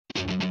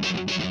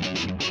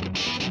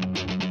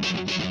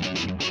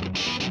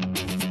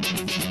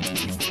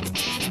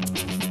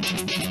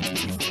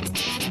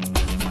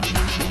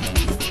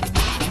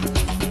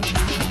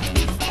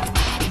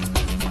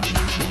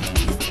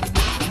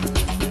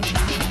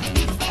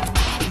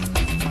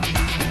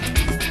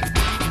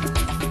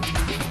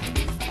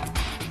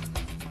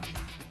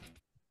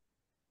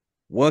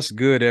What's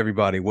good,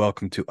 everybody?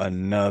 Welcome to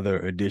another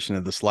edition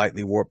of the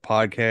Slightly Warped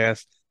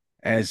Podcast.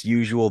 As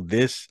usual,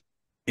 this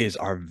is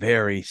our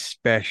very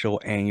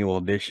special annual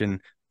edition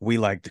we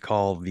like to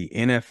call the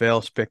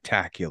NFL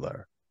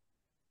Spectacular.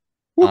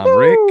 I'm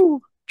Rick,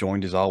 Woohoo!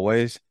 joined as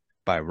always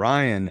by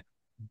Ryan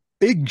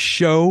Big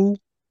Show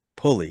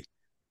Pulley.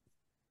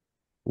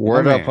 My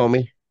Word up, man,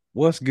 homie.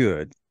 what's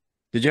good?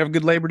 Did you have a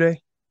good Labor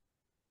Day?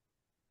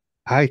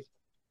 I,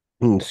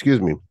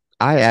 excuse me.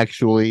 I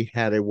actually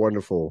had a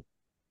wonderful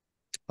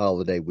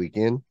holiday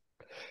weekend.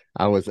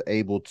 I was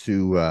able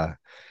to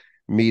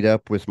meet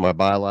up with my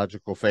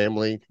biological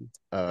family.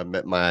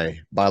 Met my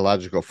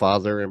biological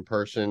father in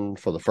person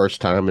for the first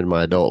time in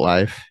my adult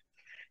life,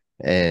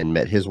 and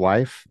met his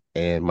wife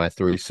and my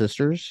three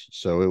sisters.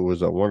 So it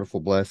was a wonderful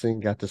blessing.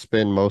 Got to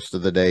spend most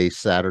of the day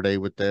Saturday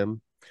with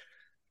them.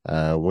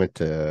 Went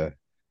to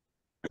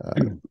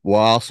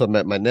well, I also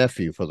met my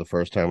nephew for the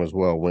first time as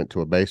well. Went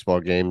to a baseball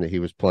game that he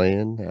was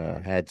playing,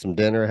 had some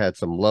dinner, had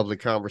some lovely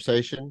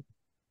conversation,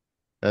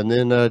 and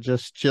then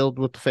just chilled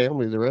with the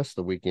family the rest of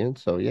the weekend.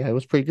 So, yeah, it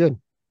was pretty good.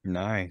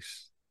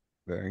 Nice.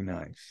 Very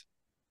nice.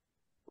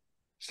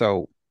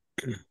 So,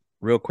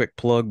 real quick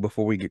plug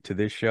before we get to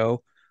this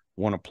show.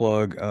 Want to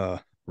plug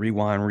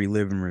Rewind,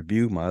 Relive, and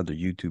Review, my other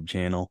YouTube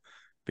channel,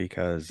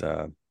 because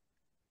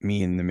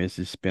me and the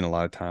missus spent a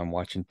lot of time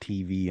watching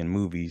TV and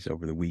movies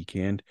over the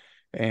weekend.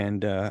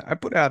 And I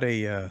put out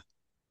a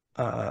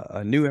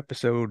new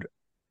episode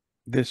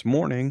this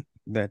morning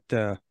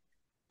that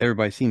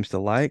everybody seems to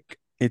like.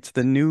 It's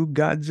the new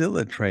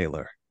Godzilla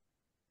trailer.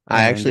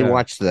 I And actually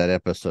watched that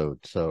episode.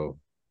 So,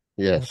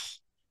 yes.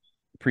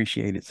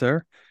 appreciate it,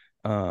 sir.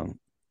 Um,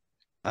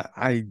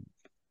 I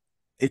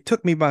it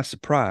took me by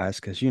surprise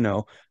because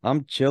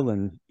I'm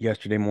chilling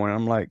yesterday morning.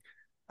 I'm like,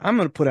 I'm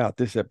gonna put out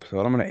this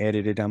episode. I'm gonna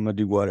edit it. I'm gonna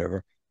do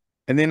whatever.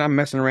 And then I'm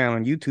messing around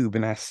on YouTube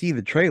and I see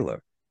the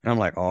trailer and I'm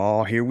like,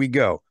 oh, here we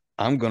go.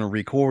 I'm gonna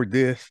record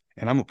this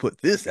and I'm gonna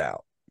put this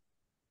out.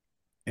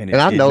 And And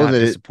it I did know not that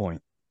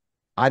disappoint.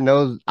 I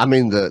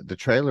mean, the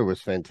trailer was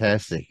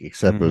fantastic,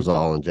 except it Hmm. was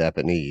all in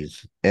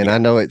Japanese. And I Yeah,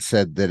 know it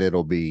said that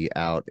it'll be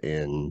out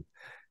in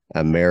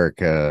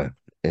America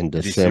in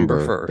December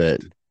December,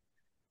 but 1st.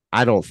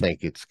 I don't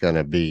think it's going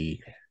to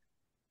be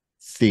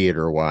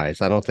theater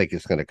wise. I don't think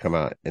it's going to come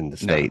out in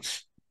the No,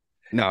 States.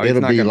 no, it's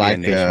It'll not be gonna be a like,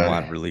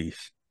 nationwide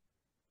release.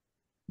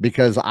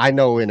 because I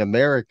know in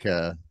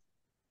America,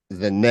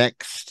 the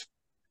next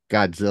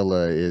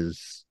Godzilla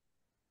is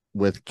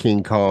with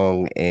King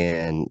Kong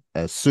and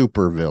a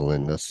super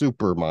villain, a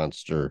super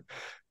monster,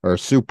 or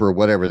super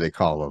whatever they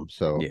call them.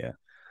 So, Yeah.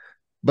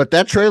 but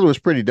that trailer was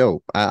pretty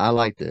dope. I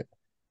liked it.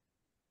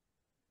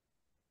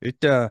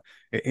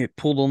 It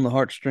pulled on the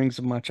heartstrings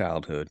of my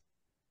childhood.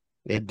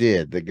 It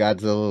did. The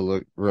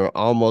Godzilla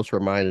almost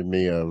reminded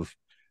me of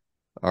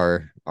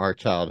our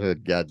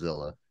childhood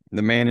Godzilla.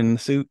 The man in the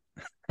suit.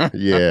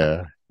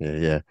 Yeah, yeah,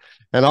 yeah.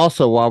 And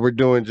also, while we're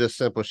doing just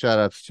simple shout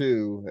outs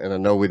too, and I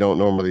know we don't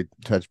normally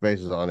touch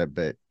bases on it,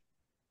 but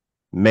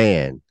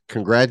man,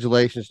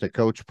 congratulations to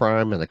Coach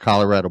Prime and the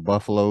Colorado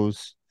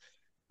Buffaloes.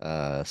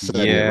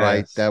 Setting it right.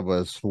 Yes. That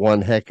was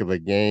one heck of a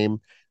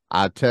game.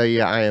 I tell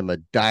you, I am a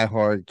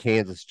diehard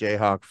Kansas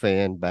Jayhawk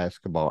fan,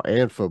 basketball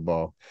and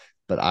football,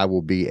 but I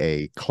will be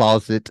a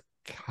closet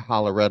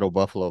Colorado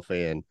Buffalo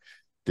fan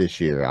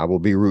this year. I will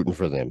be rooting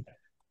for them.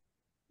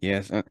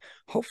 Yes.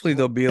 Hopefully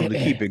they'll be able to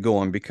keep it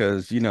going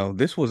because,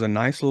 this was a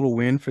nice little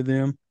win for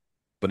them,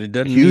 but it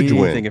doesn't mean Huge anything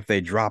win. if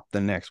they drop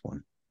the next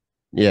one.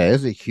 Yeah,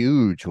 it's a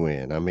huge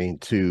win. I mean,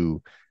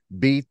 to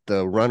beat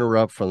the runner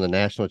up from the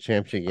national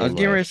championship I was game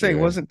getting ready to last say, year.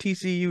 wasn't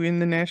TCU in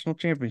the national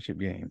championship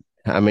game?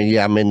 I mean,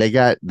 yeah, I mean they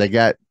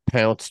got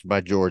pounced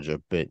by Georgia,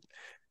 but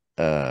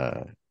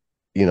uh,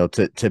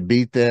 to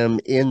beat them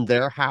in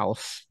their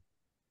house.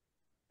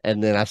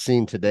 And then I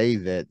seen today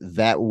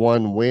that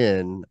one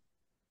win,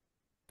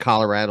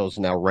 Colorado's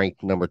now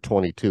ranked number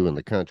 22 in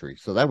the country.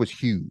 So that was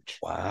huge.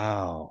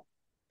 Wow.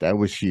 That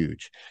was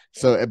huge.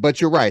 So,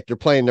 but you're right. They're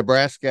playing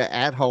Nebraska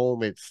at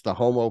home. It's the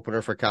home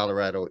opener for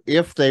Colorado.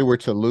 If they were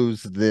to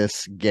lose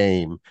this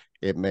game,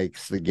 it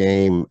makes the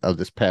game of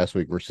this past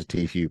week versus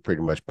TCU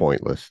pretty much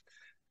pointless.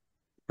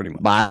 Pretty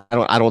much. But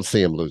I don't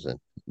see them losing.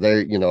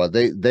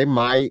 They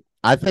might.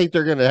 I think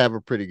they're going to have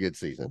a pretty good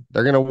season.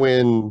 They're going to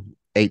win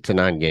 8 to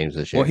 9 games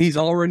this Well, year. he's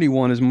already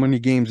won as many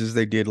games as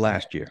they did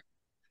last year.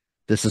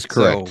 This is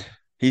correct. So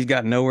he's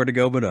got nowhere to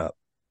go but up.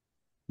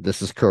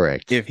 This is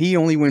correct. If he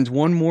only wins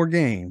one more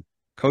game,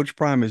 Coach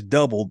Prime has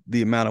doubled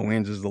the amount of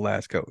wins as the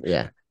last coach.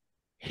 Yeah,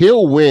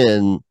 he'll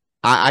win.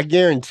 I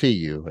guarantee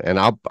you, and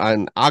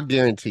I'll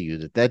guarantee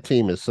you that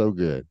team is so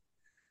good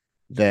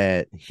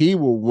that he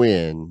will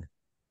win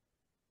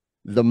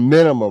the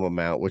minimum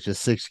amount, which is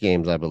 6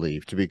 games, I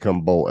believe, to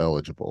become bowl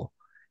eligible.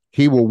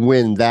 He will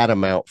win that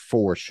amount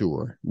for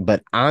sure.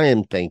 But I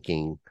am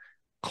thinking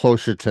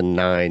closer to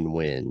 9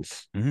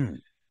 wins.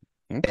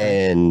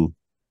 Okay. And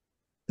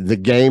the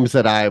games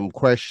that I'm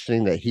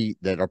questioning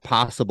that are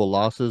possible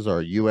losses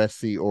are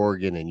USC,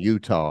 Oregon, and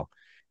Utah.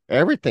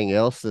 Everything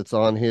else that's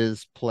on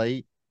his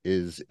plate,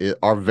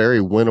 are very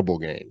winnable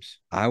games.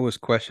 I was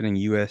questioning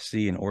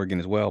USC and Oregon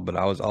as well, but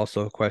I was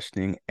also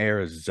questioning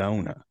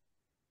Arizona.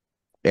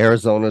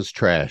 Arizona's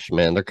trash,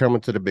 man. They're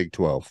coming to the Big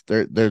 12.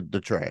 They're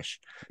trash.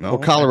 Well, No,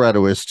 okay.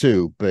 Colorado is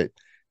too, but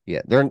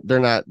yeah, they're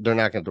not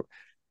going to.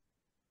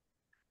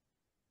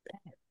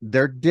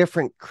 They're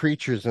different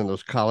creatures in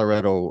those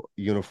Colorado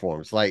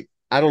uniforms. Like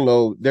I don't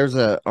know. There's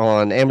a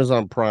on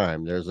Amazon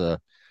Prime. There's a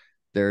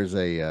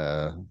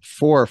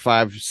 4 or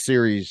 5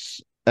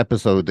 series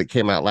episode that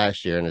came out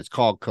last year, and it's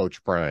called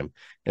Coach Prime.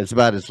 It's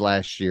about his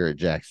last year at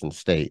Jackson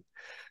State.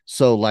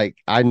 So, like,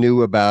 I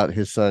knew about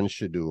his son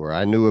Shadur.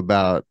 I knew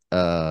about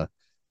the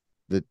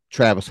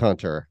Travis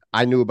Hunter.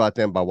 I knew about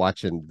them by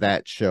watching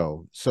that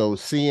show. So,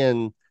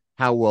 seeing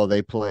how well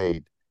they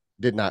played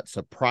did not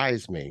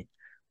surprise me,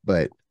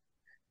 but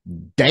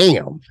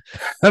damn,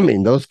 I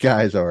mean, those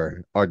guys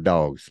are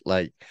dogs.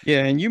 Like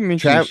Yeah, and you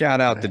mentioned Trav,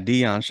 shout out to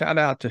Dion, shout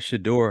out to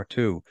Shador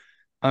too.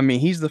 I mean,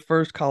 he's the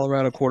first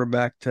Colorado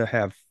quarterback to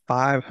have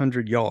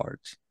 500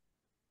 yards.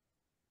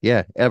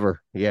 yeah,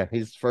 ever, yeah,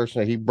 he's the first.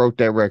 He broke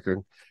that record,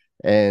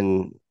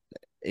 and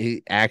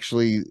he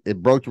actually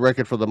it broke the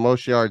record for the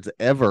most yards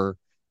ever,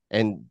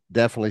 and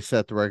definitely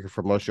set the record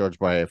for most yards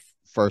by a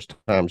first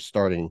time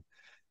starting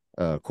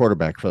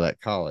quarterback for that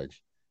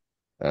college.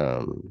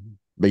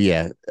 But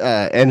yeah,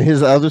 and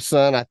his other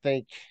son, I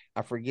think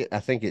I forget. I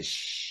think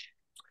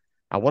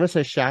I want to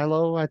say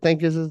Shiloh. I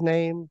think is his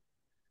name.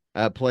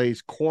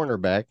 Plays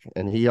cornerback,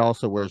 and he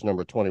also wears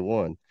number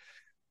 21.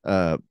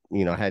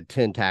 Had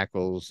 10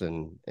 tackles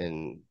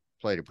and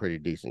played a pretty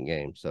decent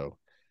game. So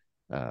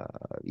uh,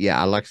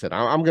 yeah, like I said,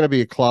 I'm going to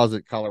be a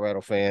closet Colorado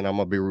fan. I'm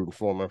going to be rooting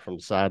for them from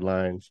the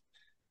sidelines.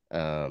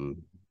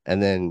 And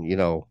then,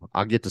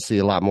 I'll get to see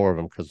a lot more of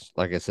them because,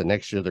 like I said,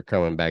 next year they're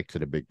coming back to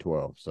the Big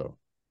 12. So,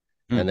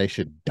 and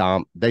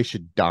Mm, they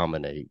should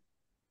dominate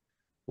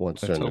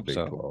once they're let's in the hope Big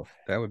so. 12.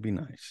 That would be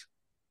nice.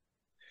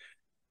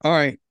 All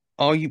right,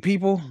 all you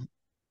people,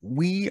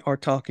 we are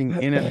talking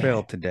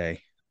NFL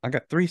today. I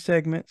got 3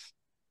 segments,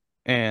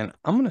 and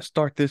I'm going to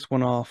start this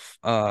one off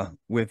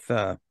with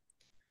the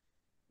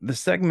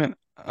segment.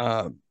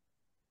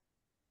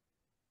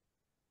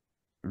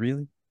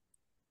 Really?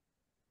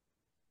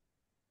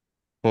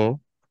 Hmm?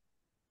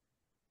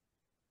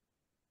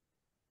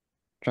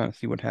 Trying to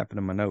see what happened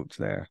to my notes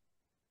there.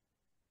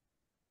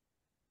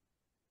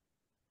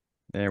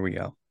 There we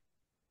go.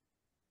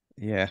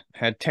 Yeah,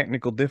 had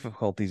technical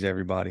difficulties,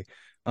 everybody.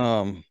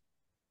 Um,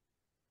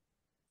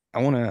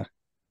 I want to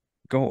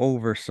go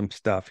over some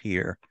stuff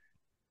here.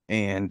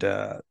 And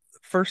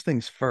first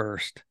things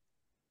first,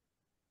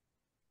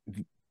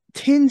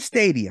 10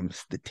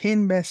 stadiums, the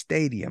 10 best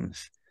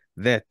stadiums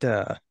that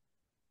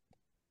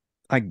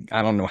I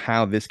don't know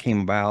how this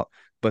came about,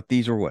 but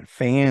these are what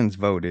fans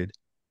voted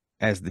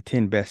as the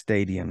 10 best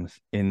stadiums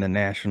in the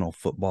National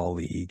Football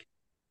League.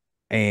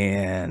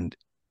 And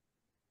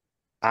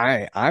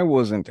I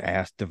wasn't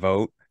asked to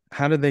vote.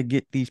 How do they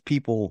get these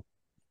people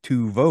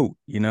to vote,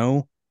 you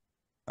know?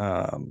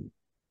 Um,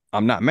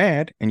 I'm not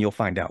mad, and you'll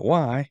find out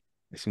why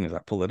as soon as I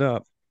pull it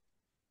up.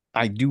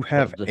 I do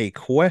have the, a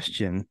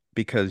question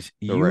because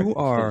the you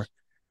are records.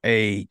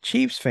 a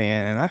Chiefs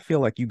fan, and I feel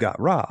like you got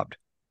robbed.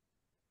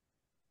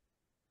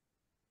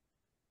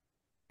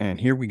 And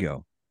here we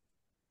go.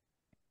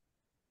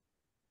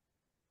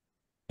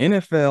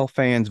 NFL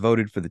fans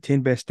voted for the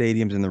 10 best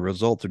stadiums, and the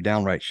results are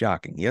downright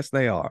shocking. Yes,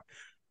 they are.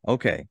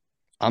 Okay.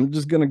 I'm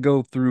just going to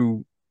go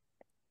through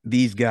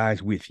these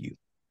guys with you,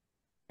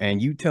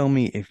 and you tell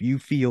me if you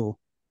feel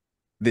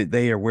that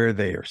they are where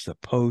they are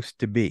supposed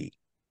to be.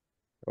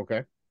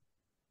 Okay.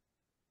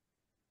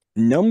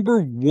 Number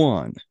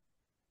one,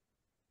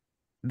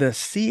 the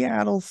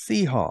Seattle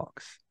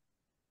Seahawks.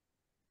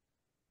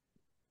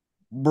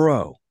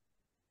 Bro,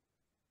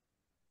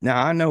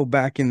 now I know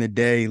back in the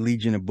day,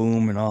 Legion of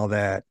Boom and all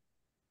that,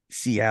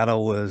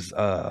 Seattle was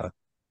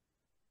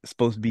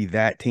supposed to be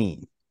that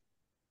team.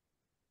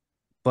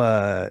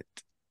 But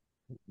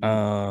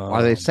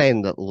Are they um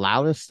saying the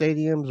loudest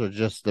stadiums or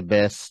just the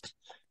best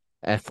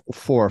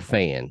for a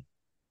fan?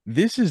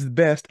 this is the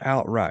best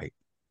outright,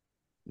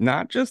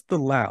 not just the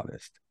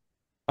loudest.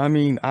 I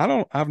mean,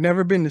 I've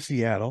never been to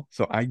Seattle,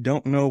 so I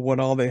don't know what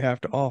all they have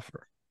to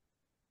offer.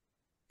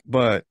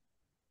 But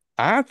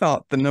I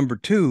thought the number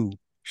 2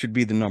 should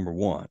be the number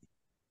 1.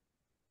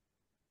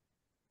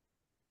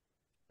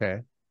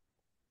 Okay.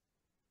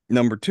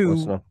 Number What's 2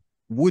 the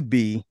would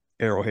be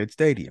Arrowhead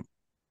Stadium.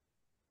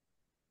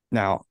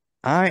 Now,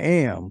 I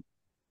am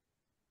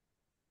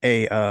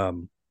a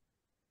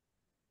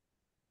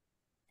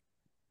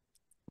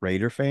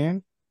Raider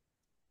fan.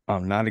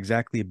 I'm not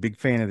exactly a big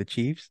fan of the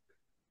Chiefs,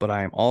 but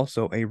I am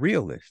also a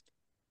realist.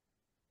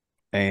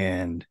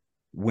 And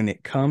when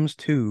it comes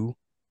to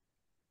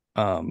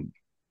um,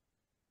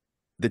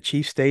 the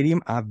Chiefs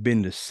Stadium, I've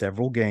been to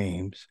several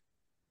games.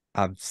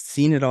 I've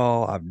seen it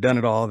all. I've done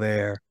it all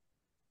there.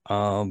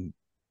 Um,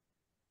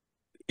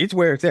 it's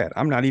where it's at.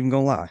 I'm not even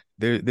gonna lie.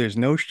 There's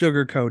no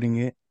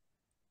sugarcoating it.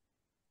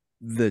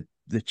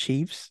 The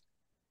Chiefs,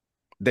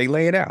 they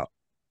lay it out.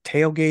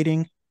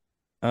 Tailgating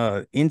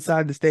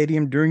inside the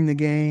stadium during the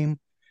game.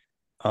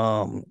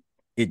 Um,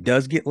 it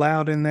does get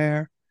loud in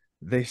there.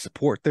 They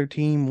support their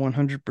team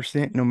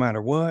 100% no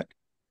matter what.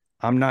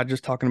 I'm not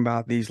just talking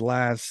about these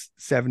last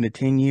 7 to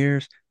 10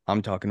 years.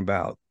 I'm talking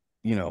about,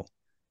 you know,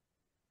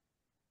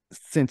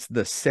 since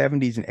the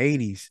 70s and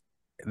 80s,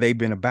 they've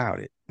been about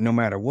it, no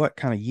matter what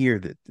kind of year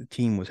that the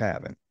team was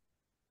having.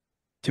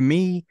 To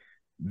me,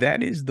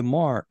 that is the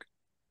mark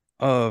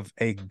of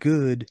a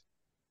good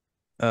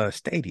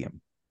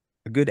stadium,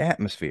 a good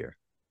atmosphere.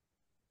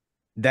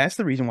 That's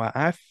the reason why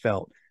I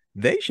felt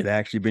they should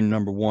actually been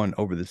number one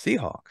over the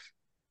Seahawks.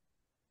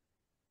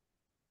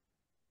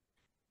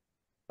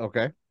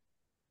 Okay.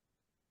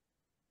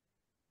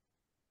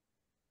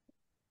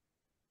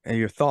 And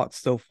your thoughts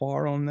so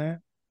far on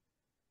that?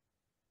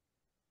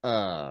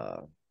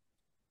 Uh,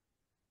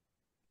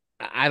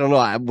 I don't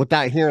know.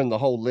 Without hearing the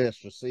whole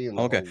list or seeing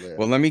the Okay. whole Well,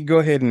 list. let me go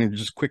ahead and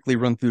just quickly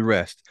run through the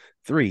rest.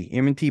 3,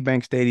 M&T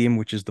Bank Stadium,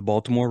 which is the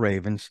Baltimore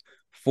Ravens.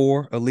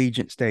 4,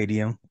 Allegiant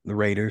Stadium, the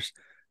Raiders.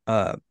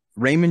 Uh,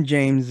 Raymond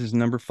James is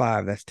number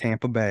 5. That's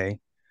Tampa Bay.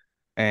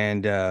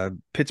 And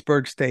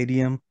Pittsburgh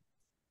Stadium.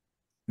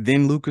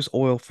 Then Lucas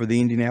Oil for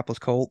the Indianapolis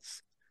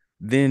Colts.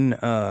 Then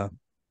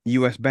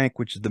US Bank,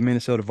 which is the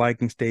Minnesota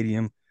Viking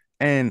Stadium.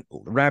 And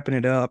wrapping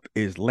it up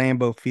is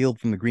Lambeau Field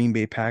from the Green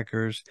Bay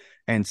Packers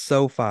and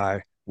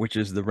SoFi, which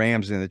is the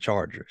Rams and the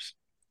Chargers.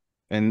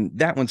 And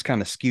that one's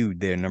kind of skewed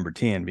there, number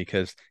 10,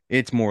 because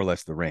it's more or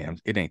less the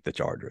Rams. It ain't the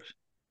Chargers.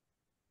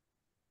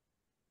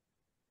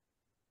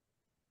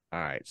 All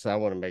right. So I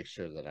want to make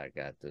sure that I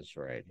got this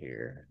right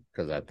here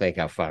because I think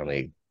I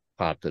finally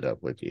popped it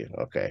up with you.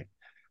 Okay.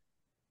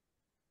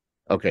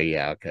 Okay.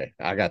 Yeah. Okay.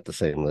 I got the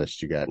same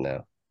list you got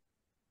now.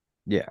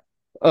 Yeah.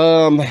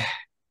 Um,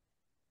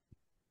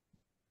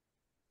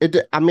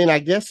 I mean, I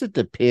guess it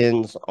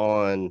depends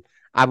on,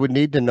 I would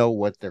need to know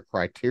what their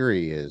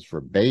criteria is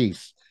for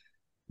base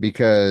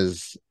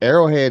because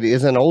Arrowhead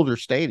is an older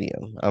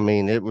stadium. I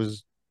mean, it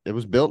was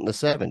built in the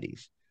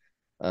 70s.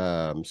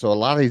 So a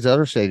lot of these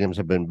other stadiums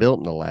have been built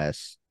in the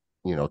last,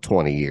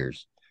 20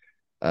 years.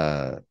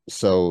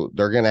 So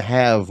they're going to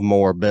have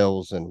more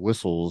bells and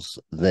whistles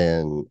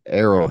than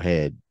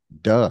Arrowhead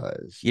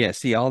does. Yeah.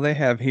 See, all they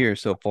have here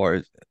so far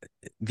is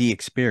the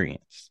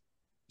experience.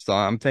 So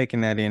I'm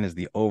taking that in as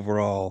the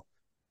overall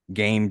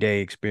game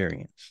day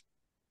experience.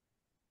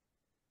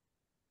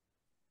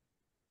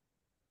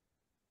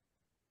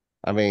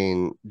 I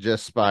mean,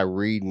 just by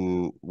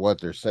reading what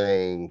they're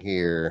saying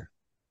here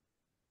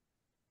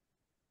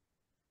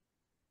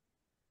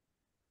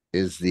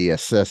is the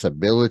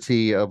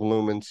accessibility of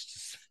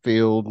Lumen's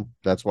Field.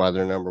 That's why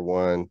they're number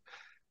one.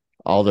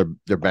 All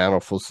their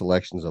bountiful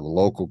selections of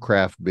local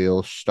craft beer,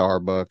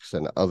 Starbucks,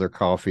 and other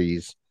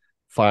coffees,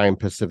 fine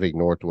Pacific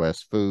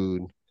Northwest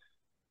food,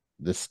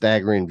 the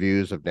staggering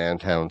views of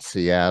downtown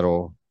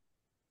Seattle.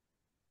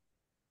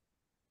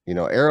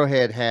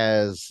 Arrowhead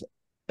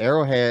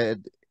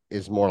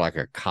is more like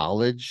a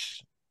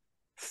college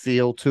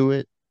feel to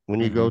it when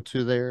you go Mm-hmm.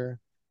 to there.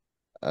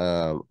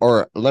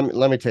 Or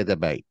let me take that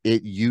back.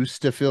 It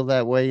used to feel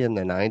that way in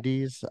the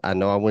 90s. I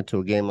know I went to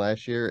a game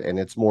last year and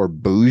it's more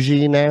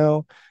bougie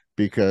now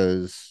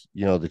because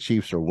the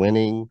Chiefs are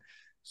winning.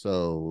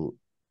 So,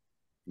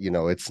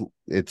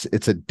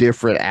 it's a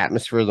different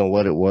atmosphere than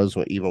what it was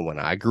even when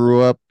I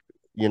grew up,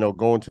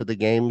 going to the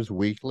games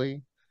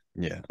weekly.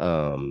 Yeah.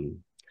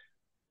 Um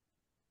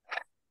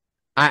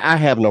I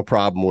have no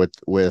problem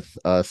with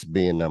us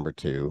being number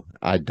two.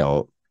 I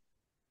don't.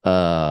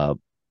 Uh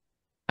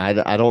I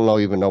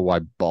don't even know why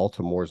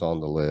Baltimore's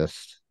on the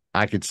list.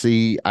 I could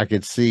see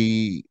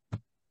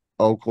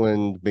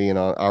Oakland being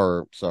on,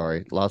 or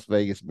sorry, Las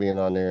Vegas being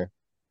on there.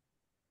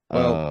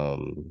 Well,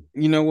 Um,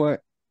 you know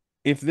what?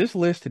 If this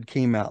list had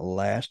came out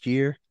last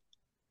year,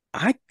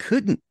 I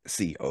couldn't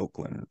see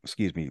Oakland,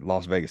 excuse me,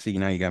 Las Vegas. See,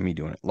 now you got me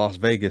doing it. Las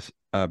Vegas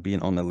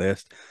being on the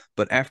list.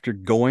 But after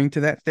going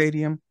to that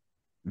stadium,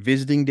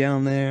 visiting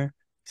down there,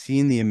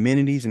 seeing the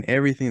amenities and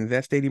everything that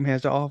that stadium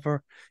has to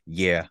offer,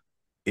 yeah,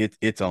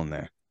 it's on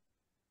there.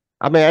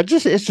 I mean,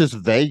 it's just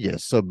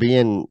Vegas, so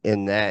being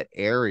in that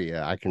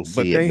area, I can But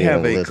see it they being have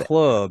on the a list.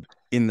 club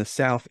in the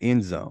South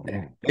end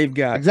zone. They've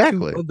got two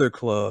Exactly. other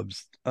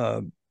clubs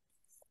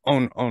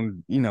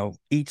on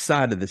each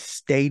side of the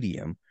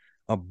stadium,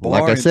 a Like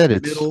bar I in said,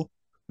 the middle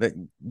that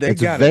they it's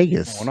got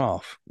it going Vegas.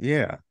 off.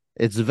 Yeah.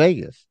 It's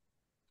Vegas.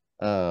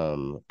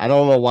 I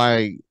don't know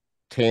why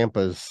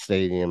Tampa's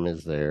stadium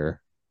is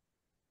there.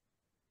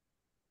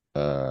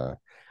 Uh,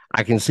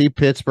 I can see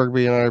Pittsburgh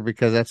being on there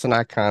because that's an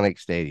iconic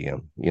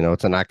stadium.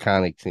 It's an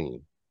iconic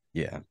team.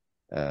 Yeah.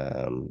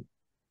 Um,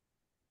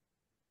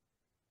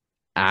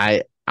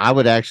 I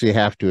would actually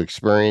have to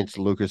experience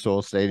Lucas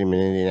Oil Stadium in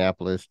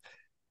Indianapolis.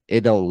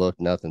 It don't look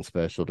nothing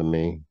special to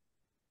me.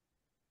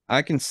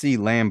 I can see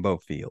Lambeau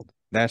Field.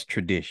 That's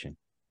tradition.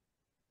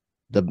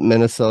 The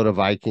Minnesota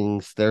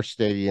Vikings, their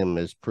stadium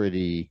is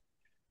pretty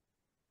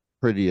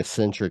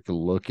eccentric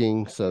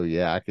looking. So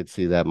yeah, I could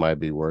see that might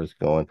be worth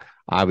going.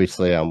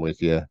 Obviously, I'm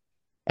with you.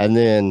 And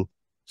then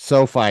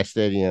SoFi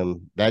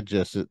Stadium,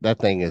 that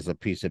thing is a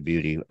piece of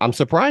beauty. I'm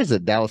surprised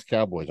that Dallas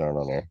Cowboys aren't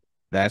on there.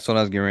 That's what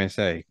I was going to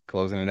say.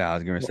 Closing it out, I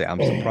was going to say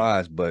I'm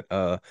surprised, but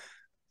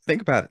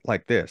think about it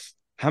like this: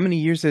 how many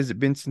years has it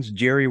been since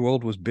Jerry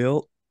World was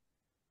built?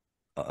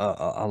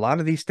 A lot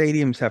of these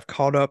stadiums have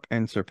caught up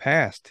and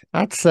surpassed.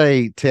 I'd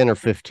say 10 or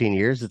 15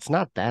 years. It's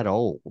not that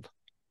old.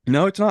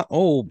 No, it's not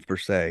old per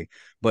se,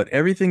 but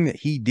everything that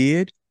he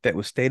did that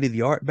was state of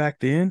the art back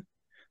then,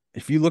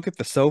 if you look at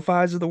the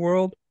SoFis of the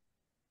world,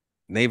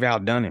 they've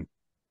outdone him.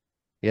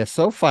 Yeah,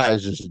 SoFi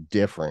is just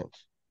different.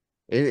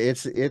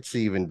 It's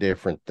even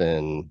different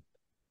than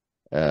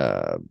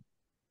uh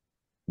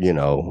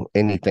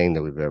anything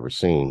that we've ever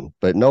seen.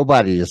 But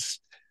nobody is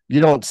you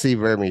don't see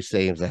very many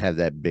stadiums that have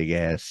that big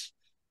ass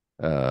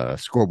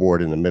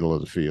scoreboard in the middle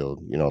of the field,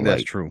 That's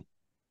like true.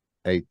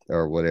 eight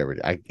or whatever.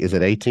 Is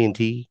it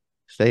AT&T?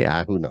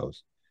 Stay, who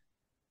knows?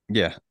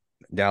 Yeah,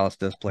 Dallas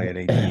does play at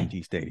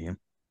AT&T Stadium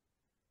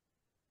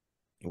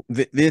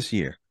this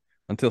year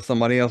until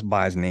somebody else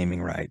buys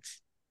naming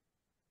rights.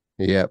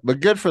 Yeah, but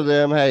good for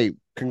them. Hey,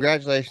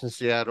 congratulations,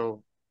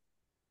 Seattle.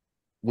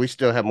 We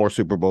still have more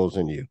Super Bowls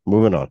than you.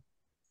 Moving on.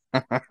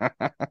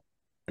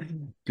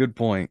 Good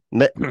point.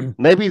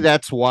 Maybe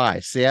that's why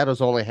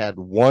Seattle's only had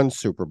one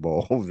Super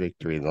Bowl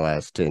victory in the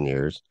last 10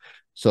 years.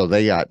 So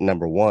they got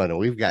number one, and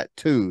we've got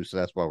two. So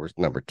that's why we're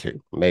number two.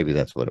 Maybe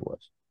that's what it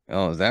was.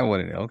 Oh, is that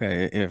what it?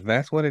 Okay, if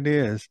that's what it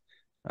is,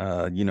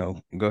 go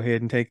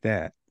ahead and take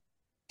that.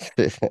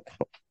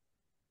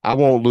 I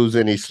won't lose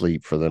any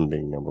sleep for them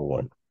being number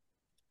one.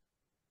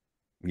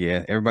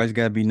 Yeah, everybody's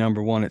got to be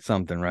number one at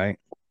something, right?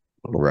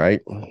 Right.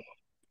 All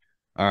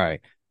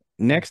right.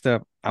 Next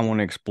up, I want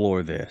to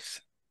explore this.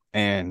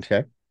 And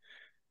Okay.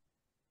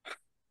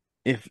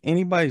 if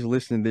anybody's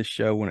listening to this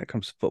show when it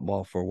comes to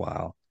football for a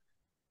while,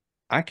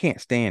 I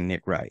can't stand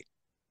Nick Wright.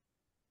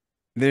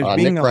 There's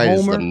being Nick a Wright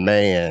is the homer,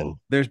 man.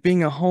 there's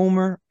being a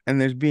homer, and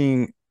there's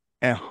being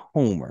a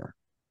homer.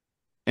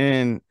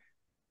 And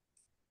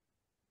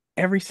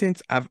ever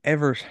since I've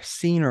ever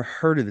seen or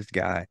heard of this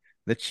guy,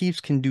 the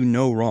Chiefs can do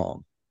no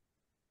wrong.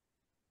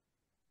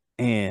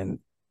 And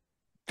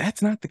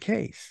that's not the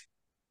case.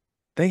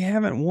 They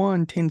haven't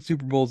won 10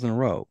 Super Bowls in a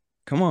row.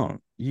 Come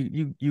on.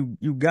 You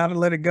got to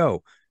let it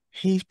go.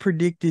 He's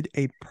predicted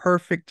a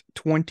perfect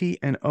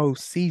 20-0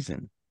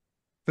 season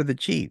for the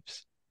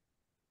Chiefs.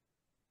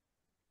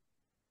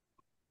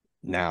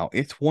 Now,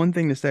 it's one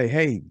thing to say,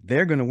 "Hey,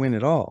 they're going to win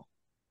it all."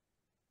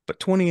 But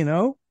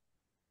 20-0,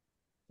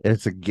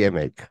 It's a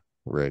gimmick,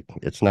 Rick.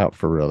 It's not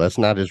for real. That's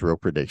not his real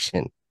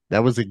prediction.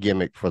 That was a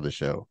gimmick for the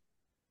show.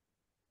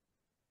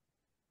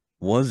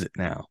 was it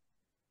now?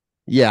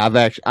 Yeah,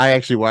 I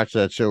actually watch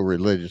that show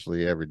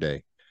religiously every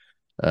day.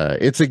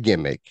 It's a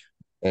gimmick,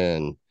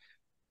 and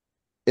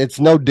it's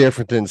no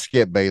different than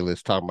Skip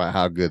Bayless talking about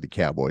how good the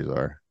Cowboys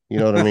are. You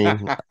know what I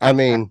mean? I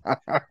mean,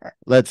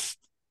 let's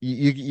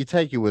you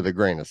take it with a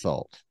grain of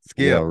salt.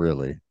 Skip,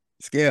 Really.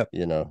 skip,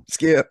 You know,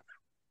 skip.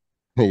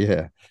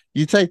 yeah.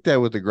 You take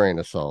that with a grain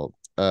of salt.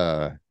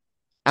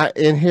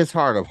 In his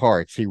heart of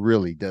hearts, he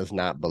really does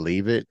not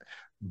believe it,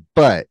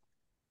 but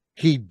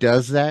he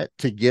does that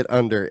to get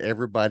under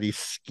everybody's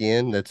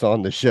skin that's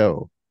on the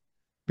show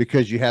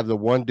because you have the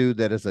one dude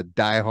that is a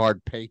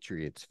diehard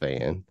Patriots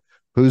fan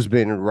who's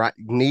been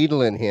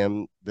needling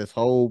him this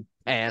whole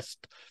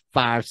past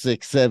 5,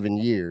 6, 7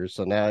 years.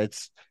 So now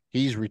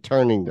he's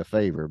returning the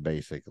favor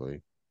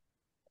basically.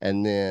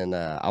 And then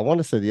I want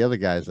to say the other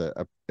guy is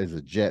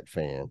a Jet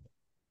fan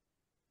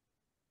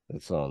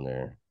that's on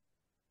there.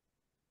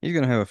 He's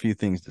going to have a few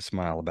things to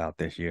smile about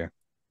this year.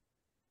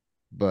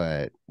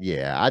 But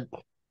yeah,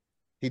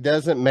 he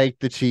doesn't make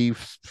the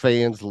Chiefs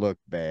fans look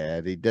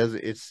bad. He does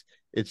it's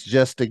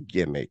just a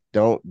gimmick.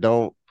 Don't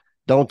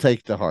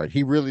take the heart.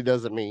 He really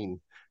doesn't mean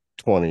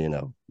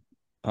 20-0.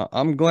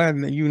 I'm glad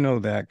that you know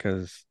that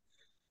because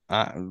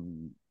I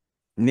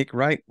Nick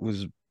Wright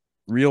was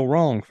real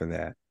wrong for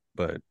that.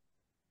 But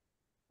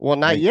Well,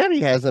 not hey, yet.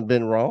 He hasn't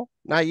been wrong.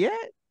 Not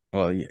yet.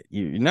 well,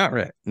 you're not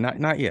right.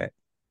 Not yet.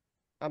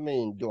 I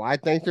mean, do I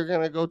think they're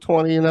going to go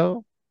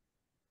 20-0?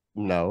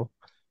 No.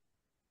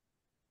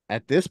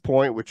 At this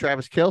point, with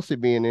Travis Kelsey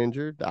being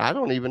injured, I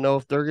don't even know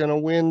if they're going to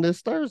win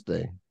this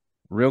Thursday.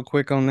 Real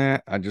quick on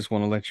that, I just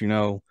want to let you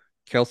know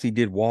Kelsey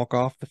did walk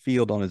off the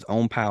field on his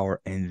own power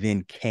and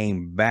then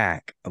came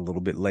back a little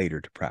bit later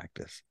to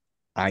practice.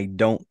 I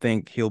don't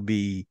think he'll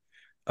be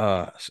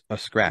a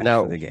scratch for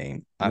Now, the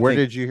game. I where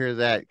think did you hear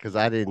that? Because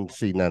I didn't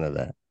see none of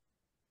that.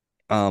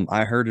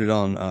 I heard it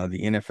on the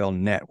NFL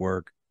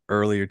Network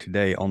earlier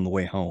today on the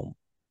way home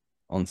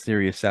on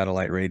Sirius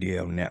Satellite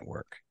Radio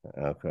Network.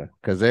 Okay.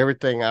 Because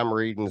everything I'm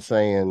reading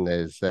saying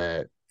is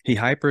that He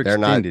they're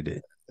not hyperextended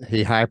it.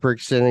 he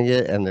hyperextending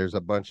it and there's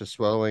a bunch of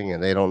swelling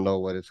and they don't know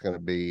what it's going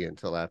to be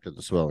until after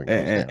the swelling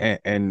goes down.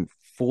 And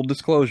full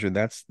disclosure,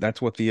 that's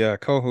what the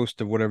co-host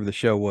of whatever the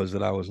show was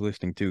that I was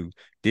listening to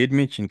did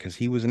mention because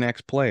he was an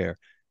ex-player.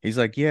 He's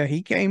like, yeah,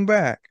 he came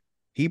back.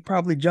 He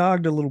probably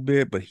jogged a little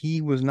bit, but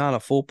he was not a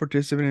full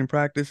participant in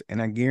practice,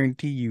 and I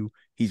guarantee you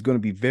he's going to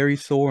be very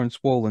sore and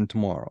swollen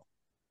tomorrow.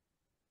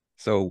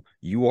 So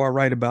you are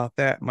right about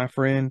that, my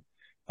friend.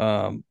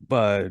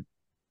 But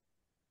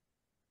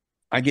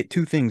I get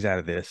two things out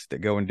of this that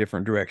go in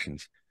different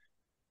directions.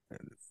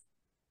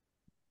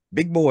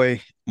 Big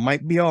boy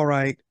might be all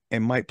right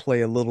and might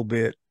play a little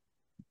bit,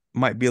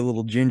 might be a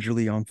little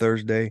gingerly on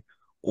Thursday,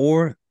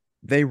 or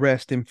they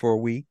rest him for a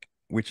week,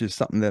 which is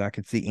something that I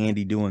could see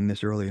Andy doing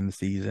this early in the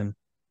season.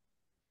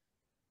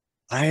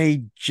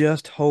 I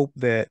just hope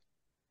that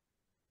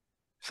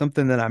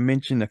something that I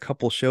mentioned a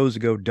couple shows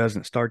ago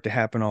doesn't start to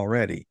happen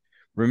already.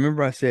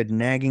 Remember, I said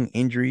nagging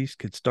injuries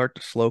could start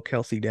to slow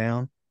Kelsey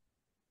down?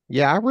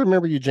 Yeah, I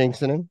remember you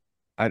jinxing him.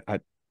 I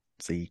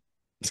see.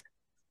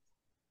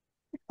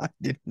 I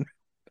didn't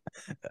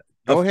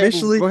Go ahead and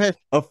officially, go ahead.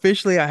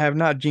 officially, I have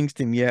not jinxed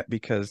him yet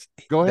because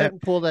Go ahead that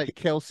and pull that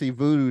Kelsey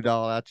voodoo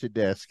doll out your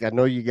desk. I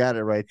know you got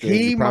it right there. You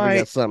he probably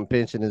got might something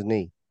pinching his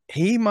knee.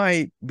 he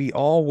might be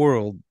all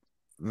world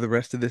the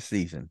rest of this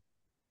season,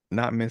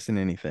 not missing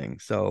anything.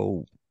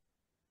 So,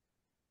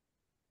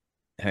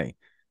 hey,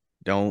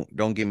 don't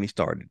get me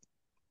started.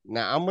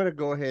 Now I'm gonna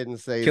go ahead and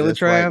say Killer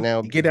this right Trav,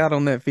 now get because out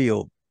on that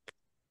field.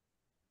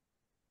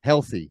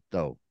 healthy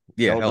though.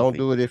 Yeah, Don't healthy.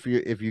 do it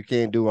if you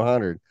can't do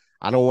 100.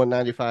 I don't want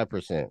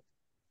 95%.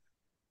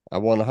 I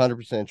want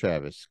 100%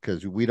 Travis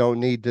because we don't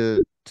need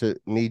to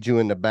need you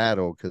in the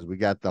battle because we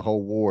got the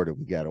whole war that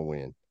we got to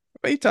win.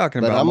 What are you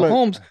talking But about? I'm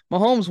gonna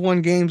Mahomes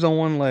won games on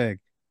one leg.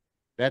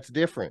 That's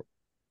different.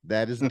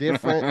 That is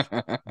different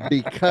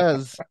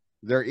because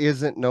there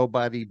isn't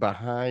nobody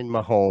behind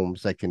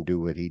Mahomes that can do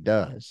what he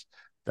does.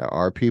 There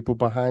are people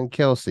behind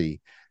Kelsey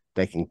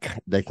that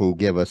can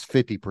give us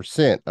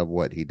 50% of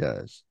what he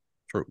does.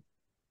 True.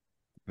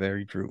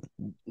 Very true.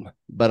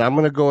 But I'm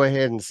going to go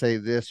ahead and say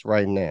this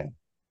right now.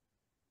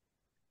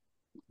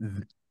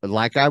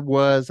 Like I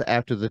was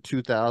after the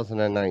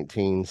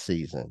 2019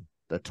 season,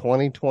 the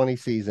 2020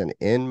 season,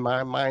 in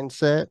my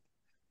mindset,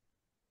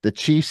 the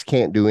Chiefs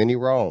can't do any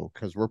wrong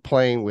because we're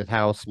playing with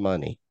house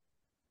money.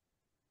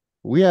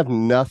 We have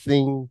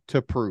nothing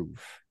to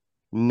prove.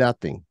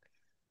 Nothing.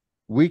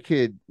 We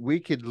could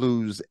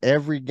lose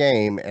every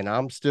game and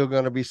I'm still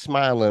going to be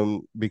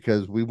smiling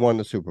because we won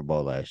the Super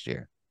Bowl last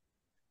year.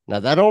 Now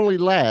that only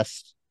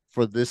lasts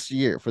for this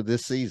year, for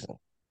this season.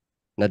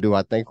 Now, do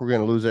I think we're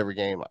going to lose every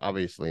game?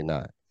 Obviously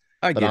not.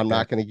 I But get I'm that.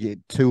 not going to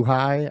get too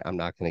high. I'm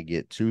not going to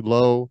get too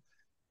low.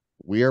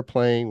 We are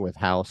playing with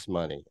house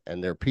money.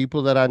 And there are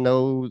people that I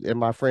know in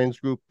my friends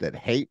group that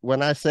hate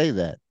when I say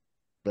that.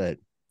 But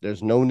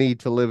there's no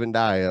need to live and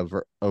die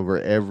over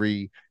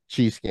every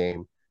Chiefs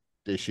game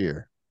this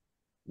year.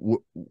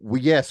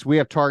 Yes, we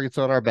have targets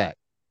on our back.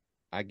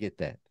 I get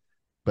that.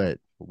 But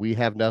we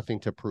have nothing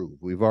to prove.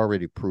 We've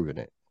already proven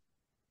it.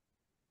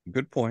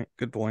 Good point.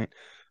 Good point.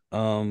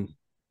 Um,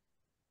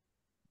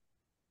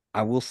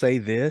 I will say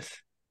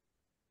this.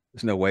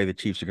 There's no way the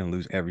Chiefs are going to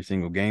lose every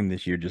single game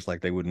this year, just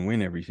like they wouldn't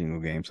win every single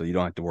game. So you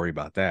don't have to worry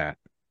about that.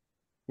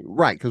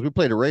 Right, because we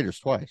played the Raiders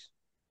twice.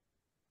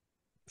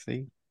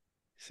 See?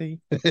 See?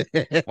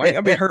 Why you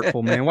gotta be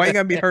hurtful, man? Why you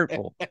gotta be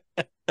hurtful?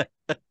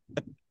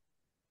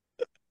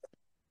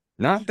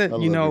 Not I that,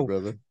 love you,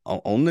 brother.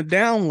 on the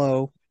down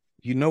low,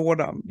 you know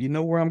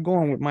where I'm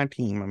going with my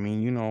team. I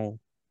mean,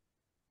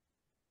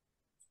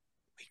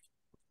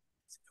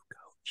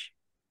 coach.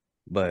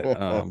 But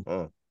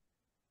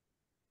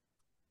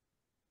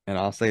and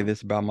I'll say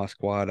this about my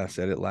squad. I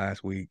said it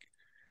last week.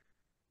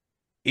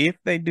 If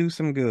they do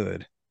some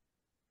good,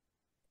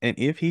 and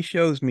if he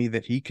shows me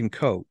that he can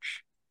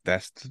coach,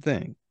 that's the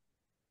thing.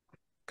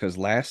 Because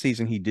last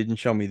season he didn't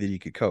show me that he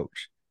could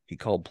coach. He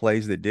called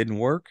plays that didn't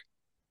work.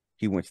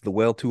 He went to the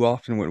well too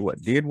often with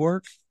what did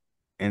work,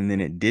 and then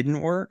it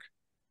didn't work.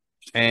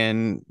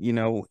 And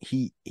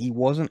he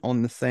wasn't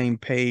on the same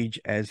page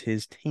as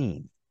his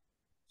team.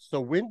 So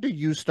when do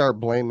you start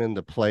blaming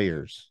the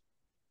players?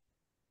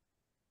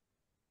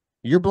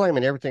 You're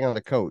blaming everything on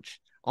the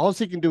coach. All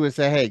he can do is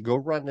say, "Hey, go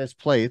run this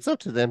play." It's up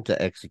to them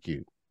to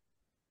execute.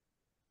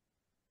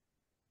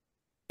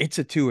 It's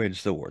a two-edged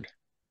sword.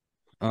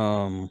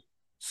 Um,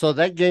 So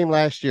that game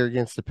last year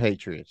against the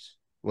Patriots,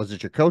 was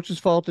it your coach's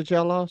fault that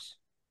y'all lost?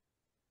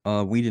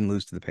 we didn't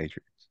lose to the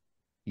Patriots.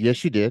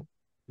 Yes, you did.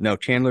 No,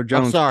 Chandler I'm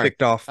Jones sorry.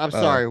 picked off. I'm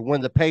sorry.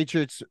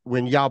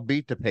 When y'all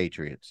beat the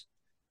Patriots,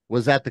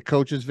 was that the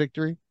coach's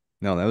victory?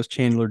 No, that was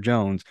Chandler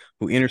Jones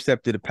who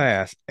intercepted a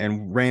pass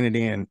and ran it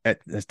in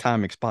as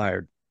time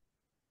expired.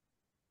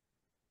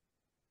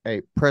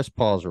 Hey, press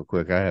pause real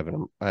quick. I have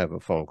a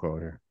phone call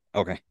here.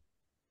 Okay.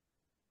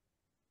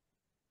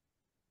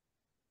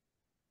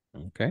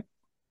 Okay.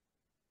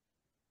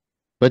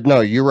 But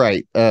no, you're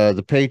right.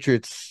 The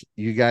Patriots,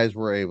 you guys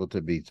were able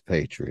to beat the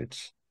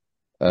Patriots.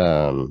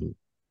 Um,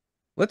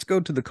 Let's go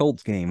to the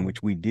Colts game,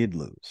 which we did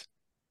lose.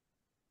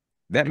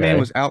 That man okay.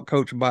 was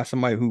outcoached by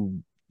somebody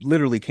who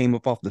literally came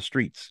up off the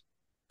streets,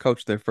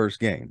 coached their first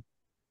game.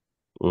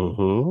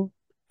 Mm-hmm.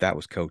 That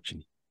was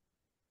coaching.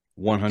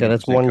 Okay,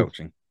 that's 100%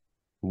 coaching.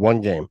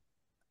 one game.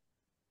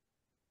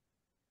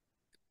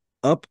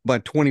 Up by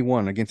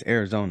 21 against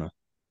Arizona.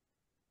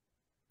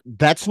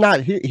 That's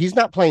not he's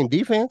not playing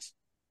defense.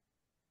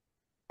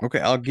 Okay,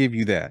 I'll give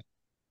you that.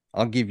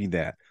 I'll give you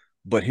that.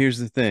 But here's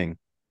the thing.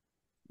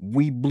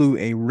 We blew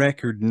a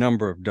record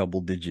number of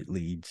double-digit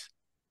leads.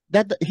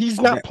 That he's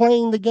not That,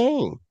 playing the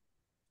game.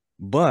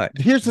 but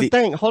Here's the the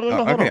thing. Hold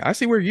on, hold okay, on. I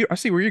see where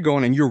you're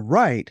going, and you're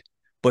right.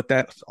 But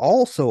that's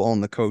also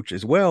on the coach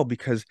as well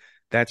because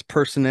that's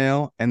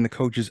personnel and the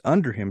coaches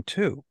under him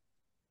too.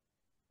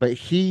 But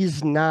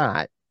he's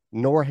not,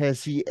 nor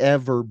has he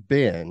ever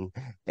been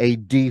a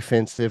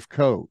defensive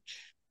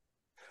coach.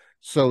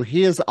 So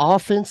his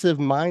offensive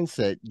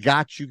mindset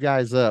got you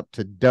guys up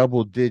to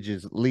double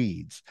digits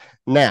leads.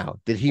 Now,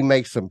 did he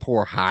make some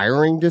poor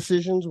hiring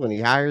decisions when he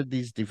hired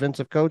these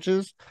defensive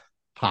coaches?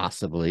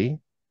 Possibly.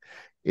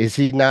 Is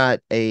he not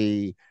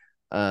a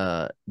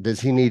does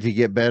he need to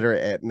get better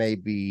at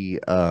maybe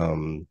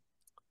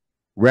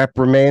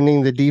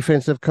reprimanding the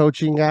defensive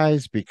coaching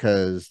guys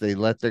because they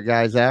let their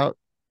guys out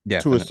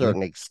to a Definitely.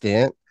 certain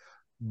extent?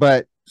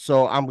 But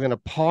so I'm going to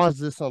pause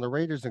this on the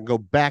Raiders and go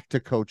back to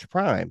Coach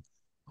Prime.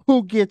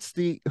 Who gets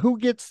the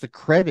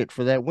credit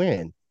for that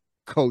win?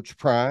 Coach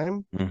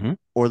Prime Hmm.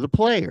 or the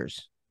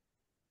players?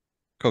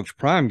 Coach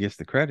Prime gets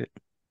the credit.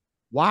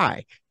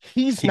 Why?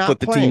 He's He put not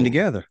the team playing.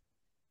 together.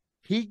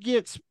 He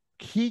gets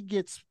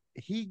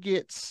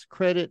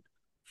credit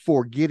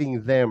for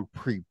getting them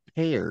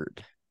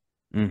prepared.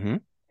 Hmm.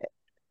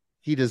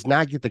 He does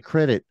not get the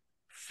credit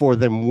for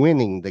them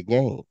winning the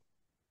game.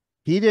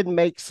 He didn't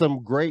make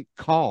some great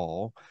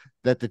call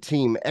that the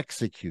team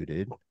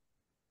executed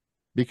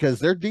because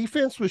their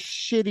defense was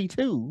shitty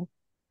too.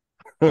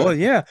 Well,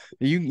 yeah,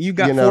 you you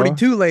got know,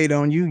 42 laid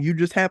on you. You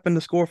just happened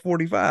to score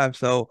 45,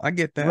 so I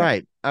get that.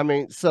 right. I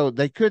mean, so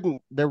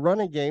their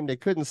running game, they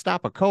couldn't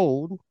stop a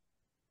cold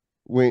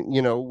when,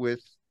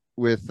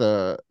 with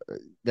that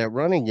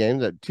running game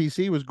that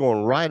TC was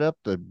going right up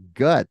the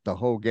gut the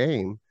whole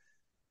game.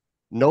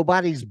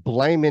 Nobody's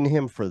blaming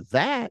him for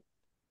that.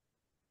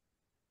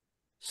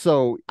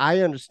 So I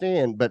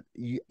understand, but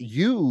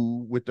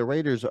you with the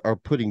Raiders are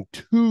putting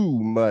too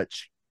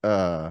much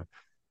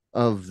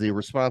of the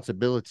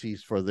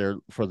responsibilities for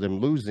them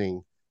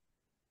losing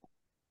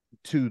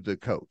to the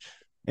coach.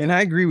 And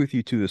I agree with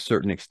you to a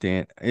certain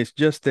extent. It's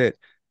just that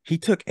he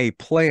took a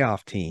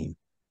playoff team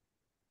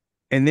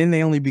and then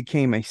they only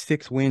became a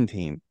 6-win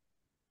team.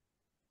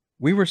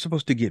 We were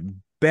supposed to get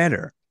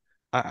better.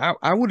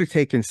 I would have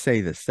taken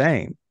say the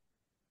same.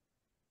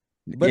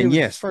 But it And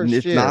was his yes, first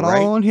it's year, not all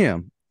right? on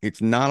him.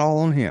 It's not all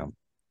on him.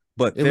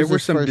 But It there was were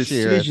his some first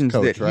year as decisions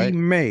that coach, he right?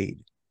 made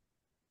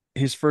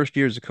his first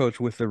year as a coach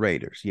with the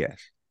Raiders. Yes.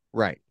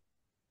 Right.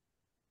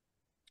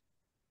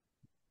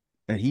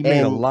 And he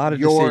made a And lot of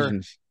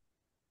decisions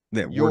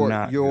that were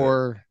not good.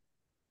 your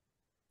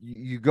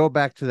you go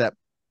back to that.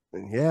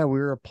 Yeah, we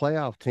were a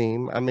playoff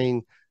team. I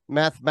mean,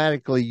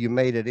 mathematically you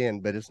made it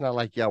in, but it's not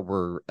like y'all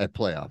were a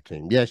playoff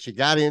team. Yes, you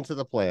got into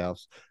the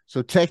playoffs,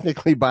 so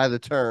technically by the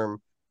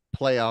term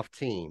playoff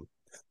team,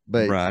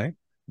 but Right. you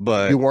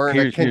But weren't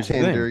a here's the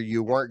contender. thing.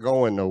 You weren't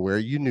going nowhere.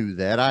 You knew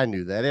that. I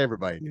knew that.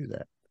 Everybody knew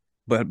that.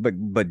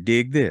 But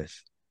dig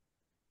this.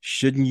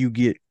 Shouldn't you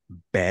get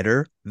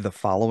better the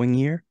following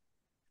year?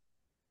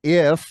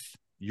 If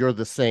you're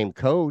the same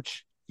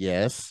coach,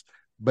 yes,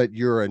 but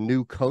you're a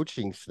new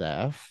coaching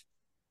staff,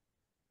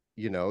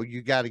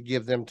 you got to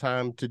give them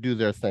time to do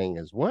their thing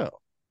as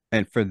well.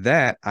 And for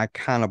that, I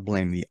kind of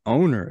blame the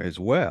owner as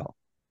well.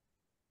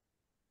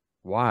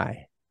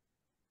 Why?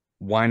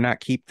 Why not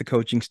keep the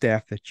coaching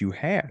staff that you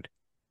had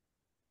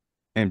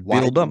and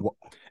Why? build up?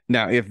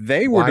 Now, if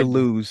they were to Why?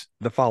 lose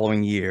the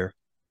following year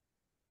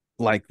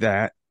like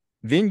that,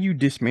 then you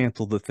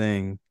dismantle the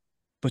thing,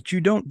 but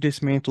you don't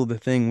dismantle the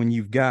thing when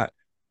you've got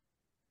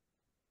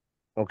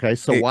Okay,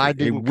 so a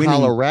winning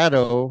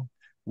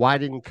why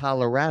didn't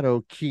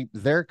Colorado keep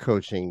their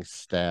coaching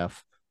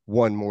staff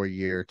one more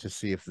year to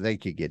see if they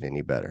could get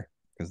any better?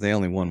 because they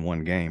only won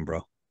one game,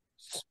 bro.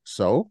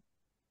 So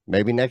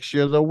maybe next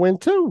year they'll win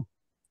too.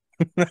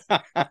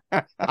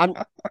 I'm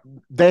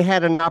They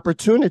had an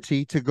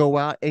opportunity to go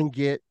out and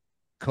get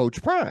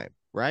Coach Prime,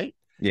 right?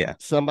 Yeah.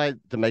 Somebody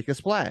to make a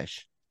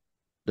splash.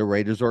 The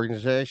Raiders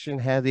organization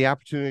had the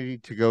opportunity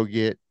to go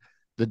get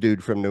the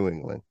dude from New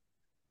England.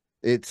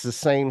 It's the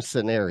same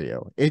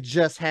scenario. It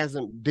just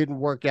didn't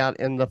work out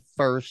in the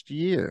first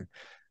year.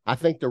 I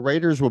think the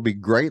Raiders will be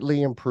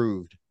greatly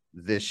improved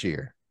this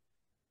year.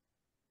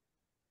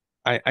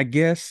 I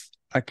guess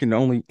I can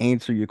only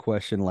answer your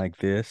question like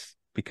this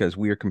because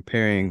we are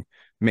comparing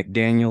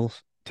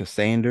McDaniels to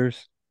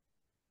Sanders.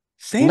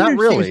 Not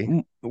Sanders seems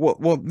really.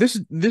 well. This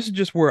is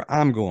just where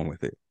I'm going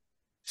with it.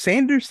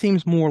 Sanders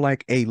seems more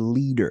like a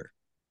leader,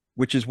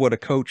 which is what a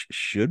coach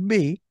should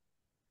be.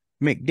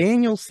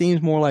 McDaniel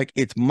seems more like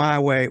it's my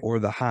way or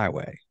the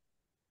highway,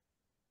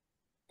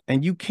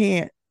 and you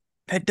can't.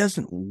 That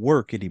doesn't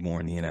work anymore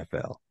in the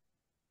NFL.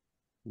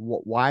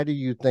 Why do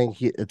you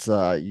think it's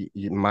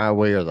my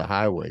way or the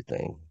highway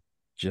thing?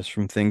 Just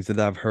from things that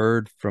I've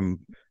heard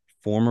from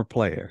former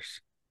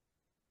players.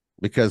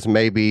 Because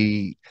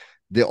maybe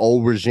the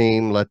old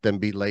regime let them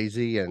be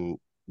lazy and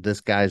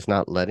this guy's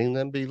not letting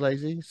them be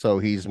lazy, so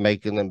he's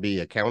making them be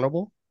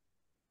accountable.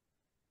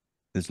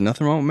 There's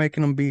nothing wrong with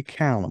making them be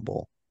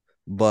accountable,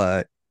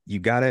 but you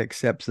got to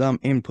accept some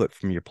input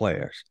from your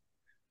players.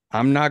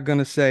 I'm not going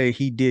to say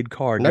he did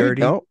Carr No, you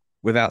dirty. don't.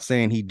 without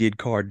saying he did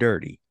Carr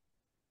dirty.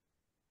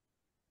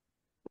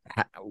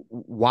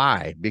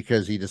 Why?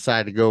 Because he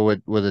decided to go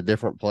with a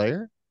different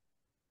player?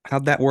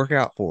 How'd that work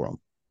out for him?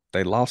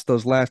 They lost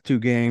those last two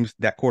games.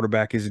 That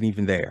quarterback isn't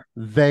even there.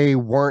 They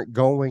weren't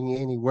going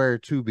anywhere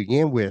to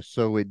begin with,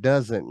 so it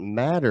doesn't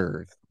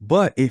matter.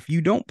 But if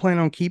you don't plan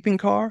on keeping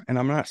Carr, and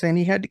I'm not saying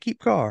he had to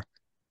keep Carr,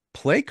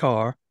 play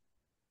Carr,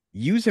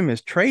 use him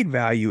as trade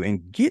value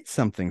and get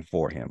something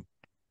for him.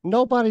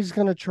 Nobody's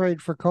going to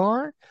trade for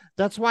Carr.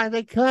 That's why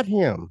they cut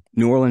him.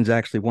 New Orleans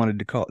actually wanted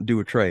to do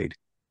a trade.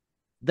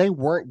 They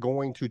weren't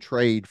going to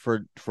trade for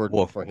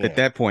him. At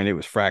that point, it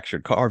was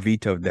fractured. Carr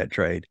vetoed that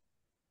trade,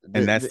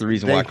 and that's the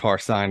reason why Carr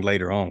signed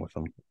later on with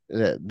them.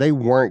 They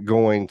weren't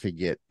going to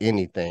get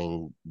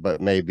anything but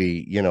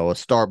maybe, a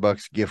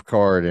Starbucks gift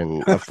card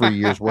and a free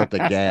year's worth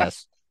of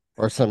gas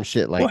or some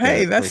shit like that. Well,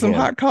 hey, that's some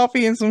hot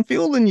coffee and some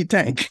fuel in your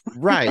tank.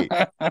 Right.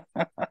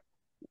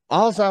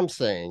 All I'm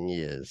saying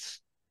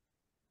is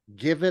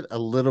give it a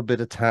little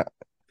bit of time.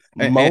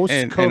 And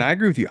I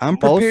agree with you. I'm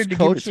prepared to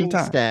give it some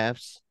time.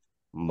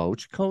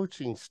 Most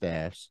coaching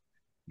staffs,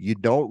 you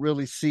don't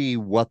really see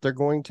what they're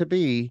going to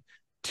be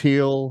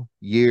till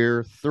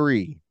year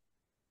 3.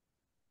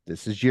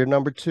 This is year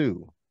number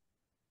 2.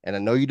 And I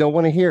know you don't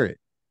want to hear it.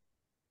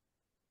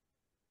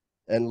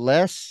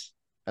 Unless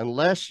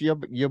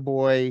your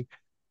boy,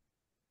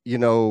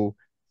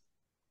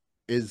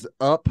 is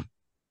up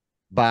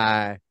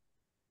by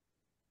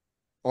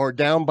or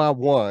down by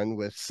 1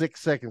 with 6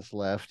 seconds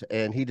left,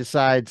 and he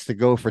decides to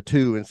go for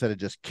 2 instead of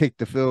just kick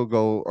the field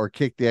goal or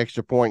kick the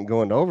extra point and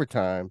go into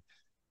overtime,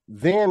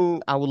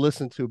 then I will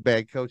listen to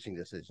bad coaching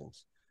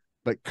decisions.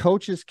 But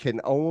coaches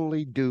can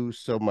only do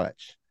so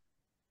much.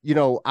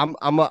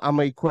 I'm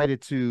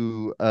equated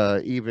to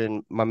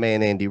even my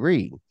man Andy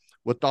Reid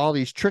with all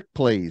these trick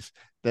plays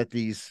that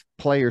these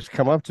players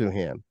come up to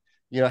him.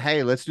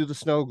 Hey, let's do the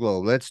snow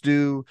globe. Let's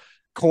do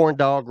corn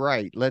dog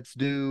right. Let's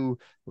do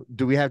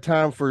we have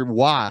time for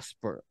wasp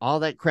or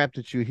all that crap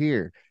that you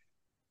hear?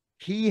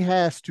 He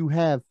has to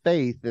have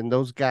faith in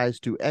those guys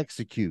to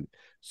execute.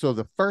 So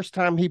the first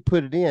time he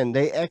put it in,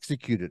 they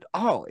executed.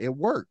 Oh, it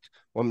worked.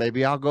 Well,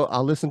 maybe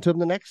I'll listen to him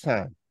the next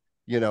time.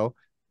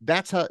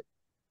 That's how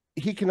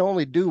he can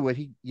only do what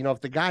he,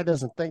 if the guy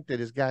doesn't think that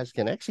his guys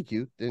can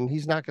execute, then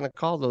he's not going to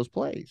call those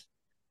plays.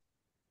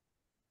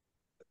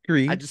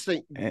 Agreed. I just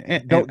think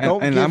don't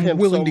give I'm him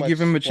willing to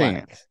give him a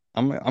chance.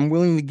 I'm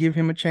willing to give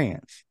him a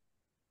chance.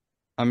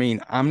 I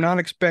mean, I'm not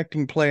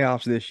expecting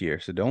playoffs this year,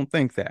 so don't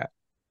think that.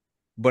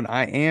 But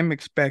I am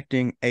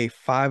expecting a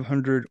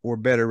 500 or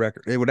better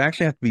record. It would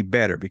actually have to be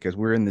better because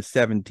we're in the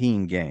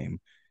 17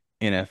 game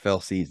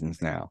NFL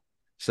seasons now.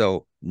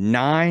 So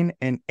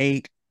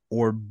 9-8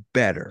 or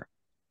better.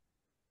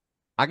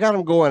 I got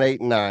them going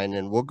 8-9,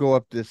 and we'll go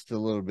up just a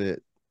little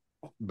bit.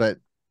 But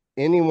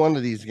any one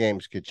of these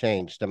games could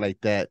change to make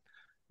that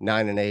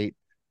 9-8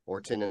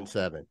 or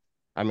 10-7.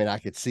 I mean, I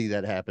could see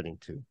that happening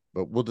too.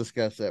 But we'll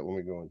discuss that when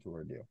we go into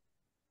our deal.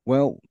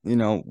 Well,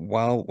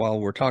 while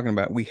we're talking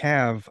about, we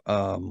have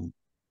I'm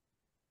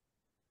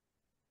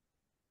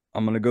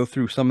going to go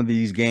through some of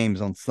these games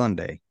on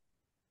Sunday,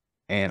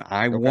 and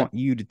I want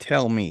you to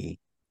tell me.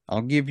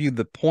 I'll give you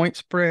the point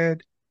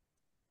spread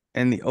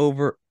and the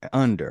over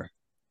under.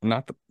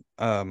 Not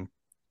the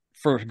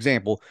for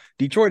example,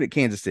 Detroit at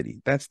Kansas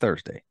City. That's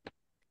Thursday.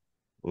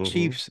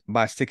 Chiefs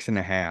by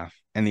 6.5,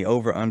 and the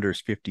over under is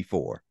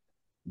 54.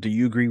 Do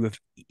you agree with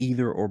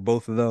either or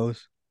both of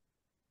those?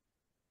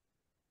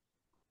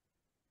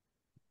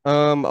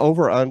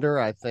 Over under,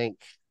 I think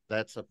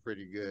that's a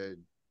pretty good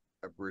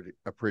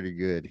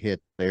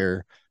hit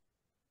there.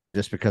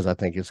 Just because I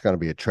think it's going to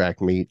be a track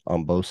meet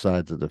on both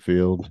sides of the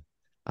field.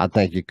 I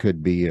think it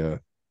could be a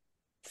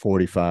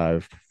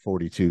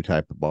 45-42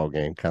 type of ball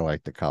game, kind of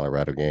like the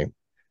Colorado game.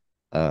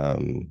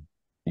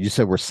 You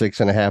said we're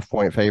 6.5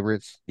 point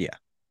favorites? Yeah.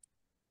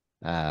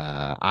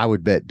 I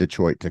would bet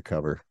Detroit to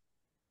cover.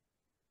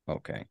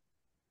 Okay.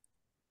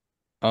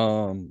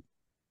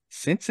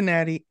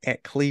 Cincinnati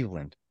at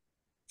Cleveland.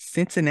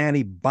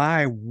 Cincinnati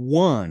by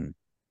 1,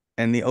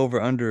 and the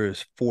over under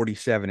is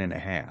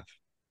 47.5.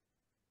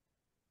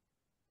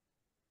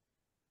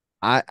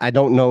 I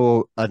don't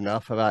know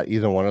enough about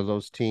either one of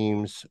those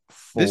teams.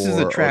 This is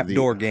a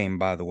trapdoor game,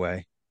 by the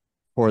way.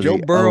 Joe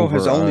Burrow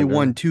has only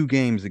won 2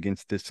 games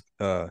against this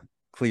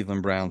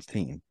Cleveland Browns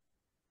team.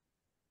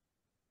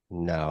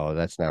 No,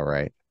 that's not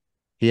right.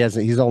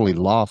 He's only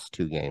lost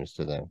 2 games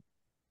to them.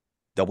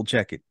 Double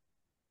check it.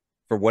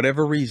 For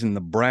whatever reason,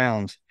 the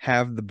Browns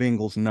have the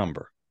Bengals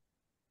number.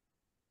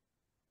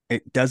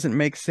 It doesn't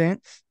make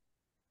sense,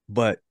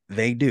 but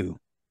they do.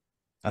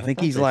 I think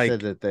he's like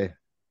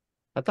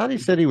I thought he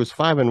said he was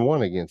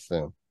 5-1 against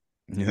them.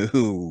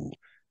 No,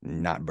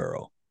 not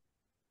Burrow.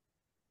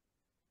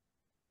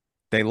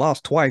 They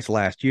lost twice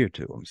last year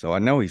to him, so I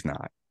know he's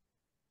not.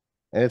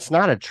 And it's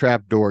not a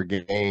trapdoor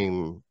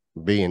game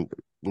being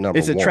number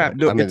it's a one.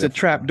 Trapdoor. It's a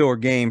trapdoor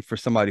game for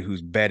somebody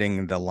who's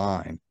betting the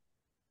line.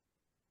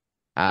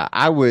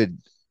 I would.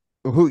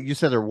 Who you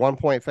said they're 1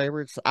 point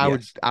favorites? I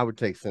would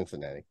take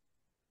Cincinnati.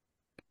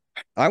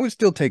 I would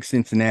still take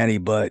Cincinnati,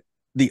 but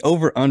The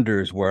over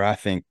under is where I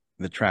think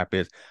the trap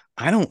is.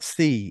 I don't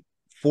see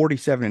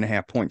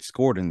 47.5 points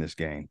scored in this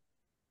game.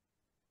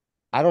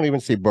 I don't even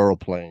see Burrow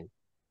playing.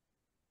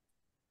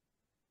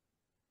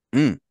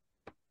 Mm.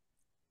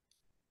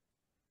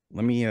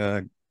 Let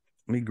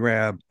me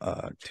grab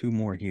two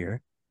more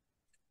here.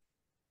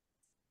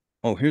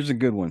 Oh, here's a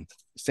good one.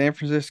 San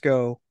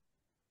Francisco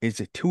is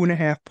a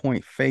 2.5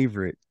 point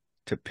favorite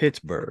to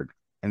Pittsburgh,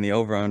 and the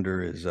over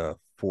under is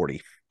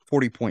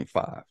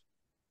 40.5.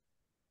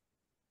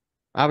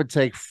 I would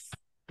take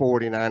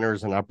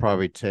 49ers, and I'd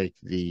probably take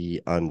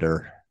the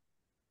under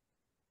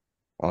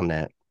on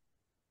that.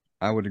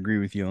 I would agree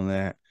with you on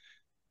that.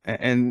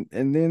 And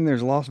then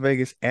there's Las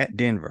Vegas at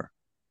Denver.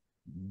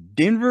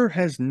 Denver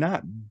has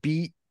not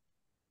beat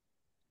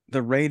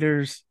the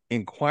Raiders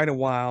in quite a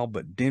while,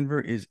 but Denver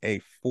is a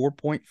 4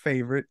 point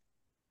favorite,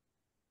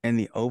 and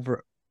the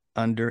over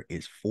under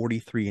is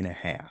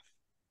 43.5.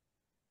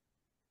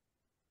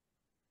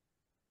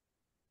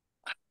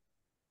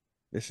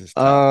 This is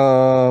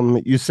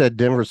tough. You said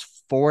Denver's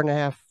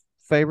 4.5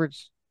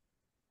 favorites.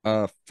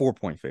 4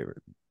 point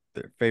favorite.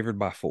 They're favored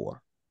by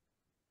 4.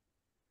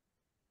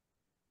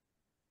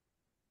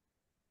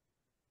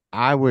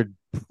 I would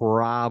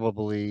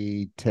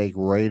probably take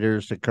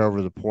Raiders to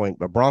cover the point,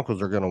 but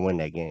Broncos are going to win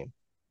that game.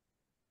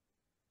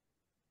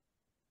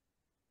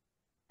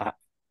 I,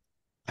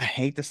 I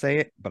hate to say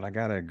it, but I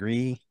gotta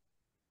agree.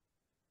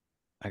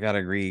 I gotta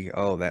agree.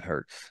 Oh, that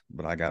hurts,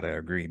 but I gotta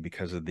agree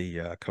because of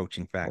the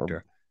coaching Or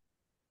factor.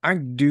 I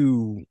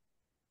do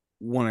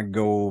want to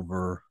go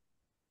over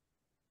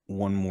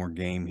one more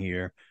game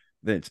here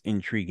that's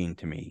intriguing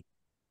to me,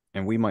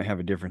 and we might have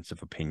a difference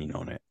of opinion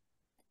on it.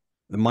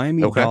 The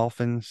Miami okay,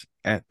 Dolphins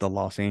at the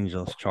Los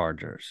Angeles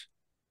Chargers.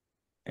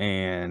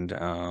 And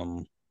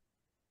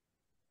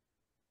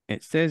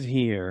it says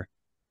here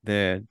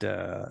that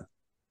the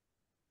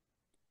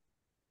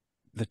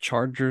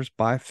Chargers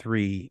by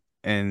 3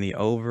 and the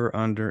over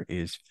under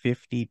is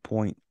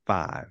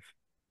 50.5.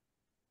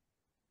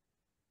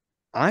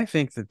 I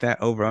think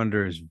that over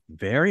under is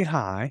very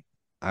high.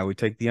 I would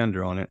take the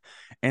under on it.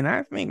 And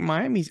I think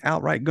Miami's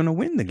outright going to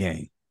win the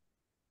game.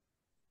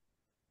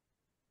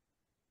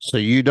 so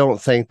you don't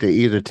think that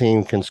either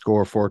team can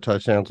score 4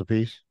 touchdowns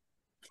apiece?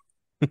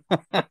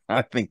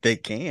 I think they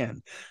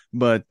can,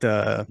 but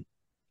I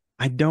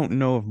don't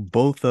know if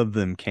both of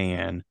them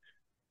can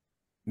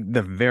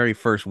the very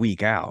first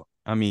week out.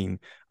 I mean,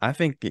 I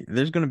think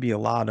there's going to be a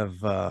lot of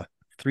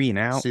three and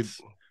See,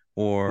 outs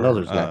no, or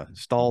there's not.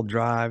 stalled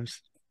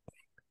drives.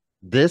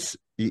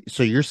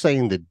 So you're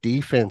saying the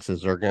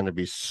defenses are going to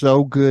be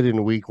so good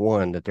in week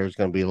one that there's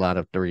going to be a lot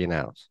of 3 and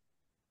outs.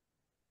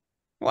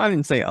 Well, I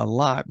didn't say a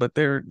lot, but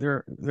they're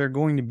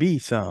going to be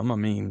some. I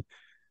mean,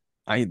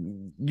 I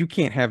you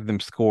can't have them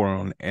score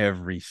on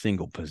every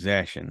single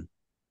possession.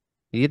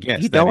 You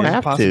Yes, that don't is a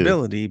have to.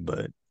 possibility,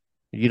 but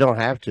You don't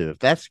have to. If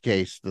that's the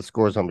case, the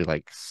score's gonna be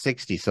like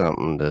 60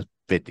 something to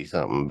 50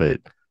 something.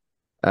 But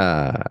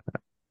uh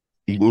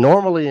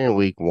normally in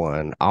week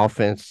one,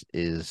 offense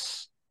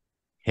is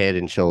head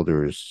and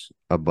shoulders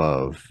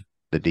above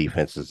the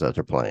defenses that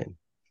they're playing.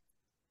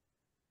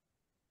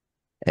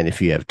 And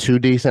if you have two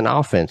decent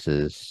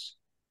offenses,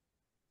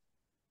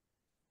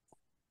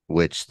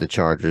 which the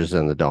Chargers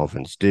and the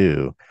Dolphins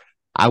do,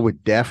 I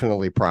would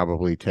definitely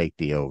probably take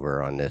the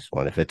over on this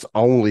one if it's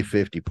only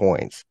 50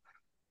 points.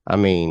 I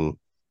mean,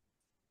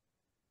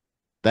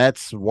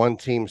 that's one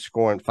team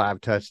scoring 5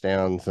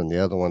 touchdowns and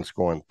the other one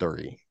scoring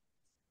 3.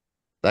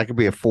 That could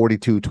be a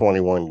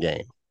 42-21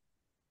 game,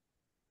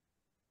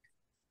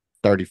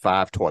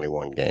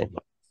 35-21 game.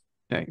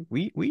 hey,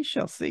 we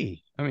shall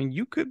see. I mean,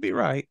 you could be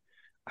right.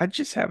 I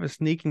just have a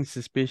sneaking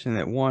suspicion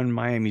that one,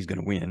 Miami's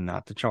going to win,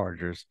 not the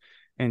Chargers,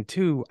 and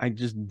two, I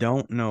just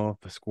don't know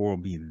if the score will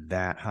be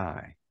that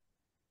high.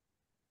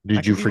 I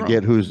Did you could be forget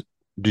wrong. who's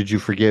did you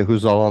forget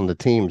who's all on the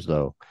teams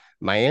though?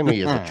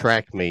 Miami is a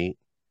track meet,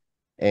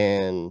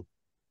 and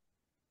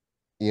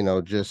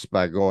just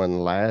by going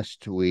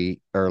last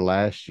week or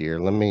last year,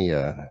 let me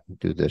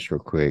do this real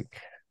quick.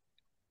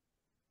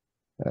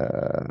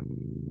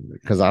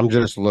 Because I'm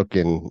just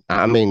looking.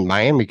 I mean,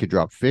 Miami could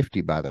drop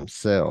 50 by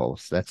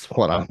themselves. That's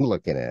what I'm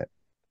looking at.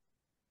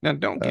 Now,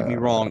 don't get me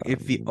wrong.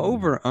 If the Um,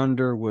 over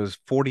under was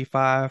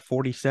 45,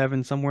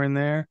 47, somewhere in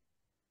there,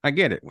 I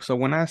get it. So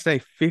when I say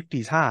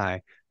 50's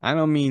high, I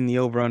don't mean the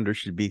over under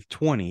should be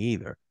 20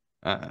 either.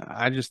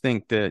 I just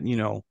think that,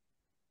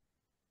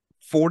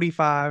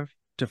 45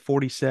 to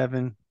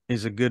 47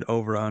 is a good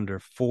over under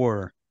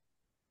for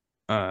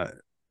uh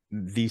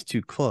these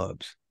two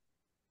clubs.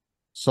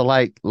 so,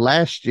 like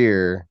last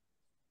year,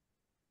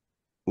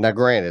 now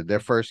granted, their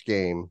first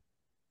game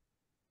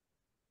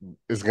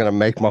is going to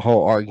make my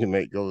whole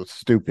argument go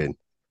stupid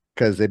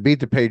because they beat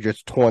the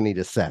Patriots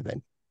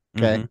 20-7. Okay,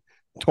 Hmm.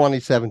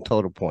 27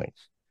 total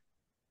points.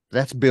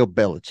 That's Bill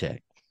Belichick.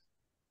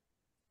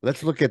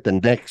 Let's look at the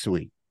next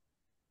week.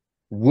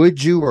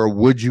 Would you or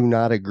would you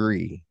not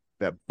agree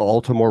that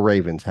Baltimore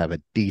Ravens have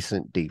a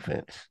decent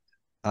defense?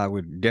 I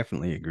would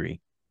definitely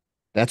agree.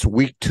 That's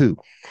week 2.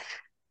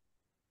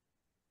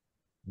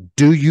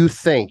 Do you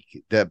think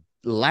that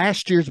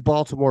last year's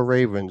Baltimore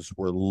Ravens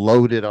were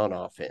loaded on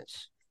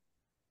offense?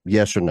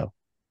 Yes or no?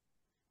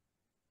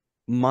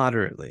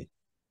 Moderately.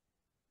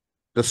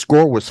 The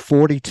score was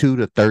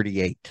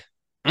 42-38.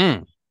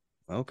 Mm,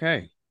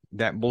 okay.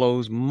 That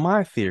blows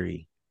my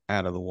theory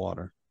out of the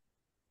water.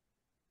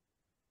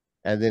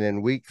 And then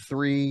in week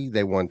 3,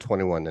 they won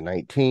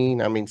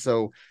 21-19. I mean,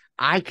 so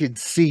I could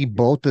see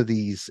both of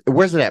these.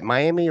 Where's it at?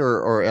 Miami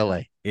or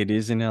LA? It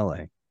is in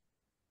LA.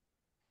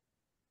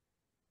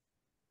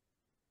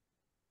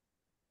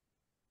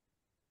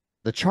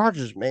 The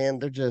Chargers, man,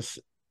 they're just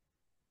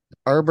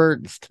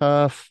Herbert's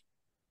tough.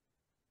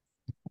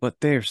 But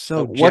they're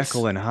so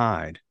Jekyll What's and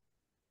Hyde.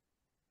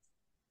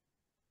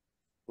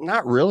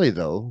 not really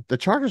though. The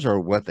Chargers are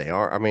what they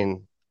are. I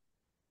mean,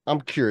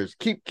 I'm curious.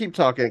 Keep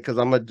talking because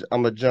I'm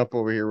a jump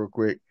over here real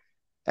quick,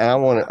 and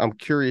I'm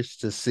curious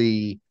to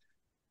see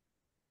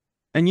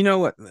And you know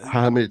what?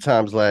 how many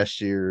times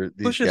last year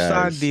these Push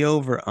aside guys. the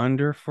over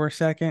under for a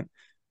second.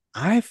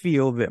 I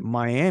feel that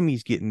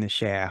Miami's getting the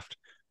shaft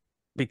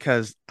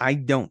because I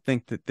don't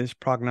think that this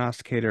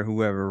prognosticator,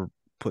 whoever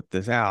put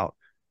this out,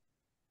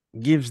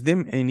 gives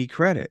them any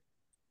credit.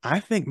 I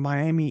think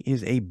Miami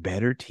is a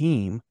better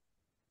team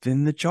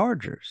than the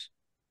Chargers.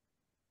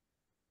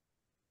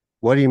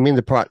 What do you mean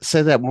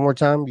say that one more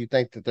time? You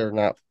think that they're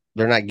not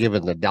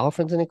giving the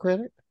Dolphins any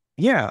credit?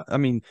 Yeah, I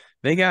mean,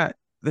 they got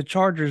the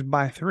Chargers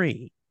by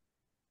 3.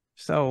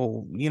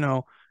 So,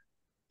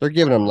 They're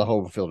giving them the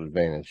home field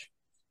advantage.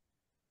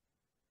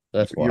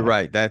 That's you're why.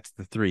 right. That's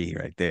the 3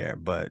 right there.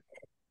 But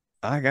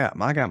I got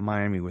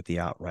Miami with the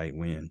outright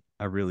win.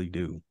 I really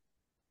do.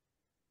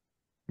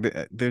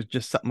 There's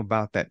just something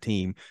about that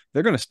team.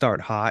 They're going to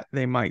start hot.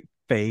 They might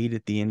fade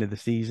at the end of the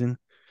season,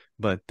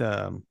 but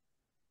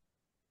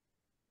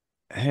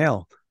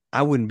hell,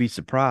 I wouldn't be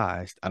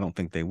surprised. I don't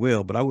think they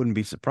will, but I wouldn't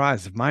be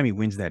surprised if Miami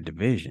wins that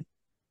division.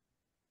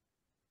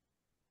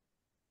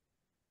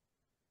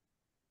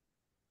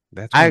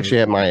 That's I one of actually the,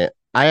 have my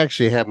I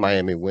actually have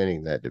Miami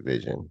winning that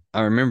division.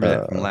 I remember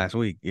that from Uh, last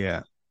week.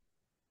 Yeah.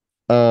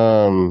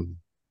 um,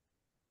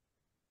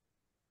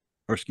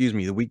 Or excuse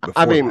me, the week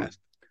I before mean, last.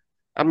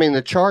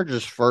 the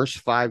Chargers' first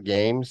 5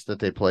 games that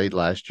they played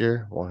last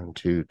year, one,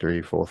 two,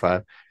 three, four,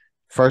 five.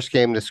 First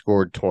game they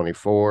scored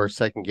 24.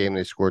 Second game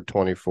they scored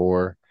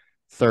 24.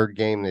 Third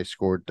game they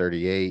scored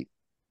 38.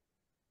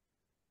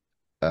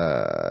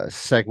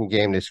 Second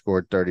game they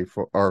scored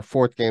 34, or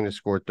fourth game they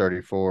scored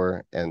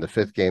 34, and the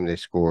fifth game they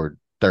scored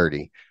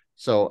 30.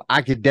 So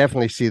I could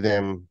definitely see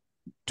them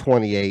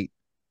 28.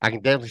 I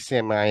can definitely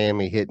see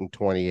Miami hitting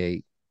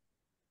 28,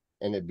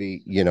 and it'd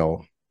be,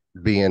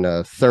 being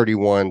a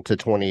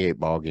 31-28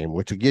 ball game,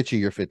 which will get you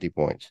your 50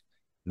 points.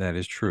 That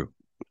is true.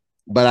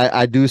 But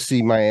I do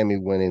see Miami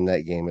winning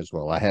that game as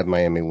well. I have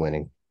Miami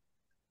winning.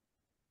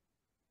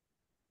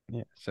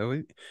 Yeah. So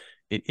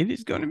it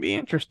is going to be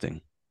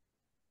interesting.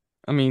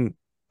 I mean,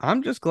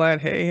 I'm just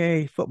glad,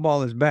 hey,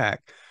 football is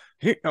back.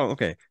 Here, oh,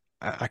 okay.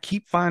 I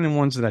keep finding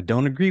ones that I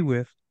don't agree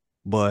with,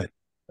 but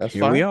That's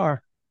here we fine.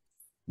 are.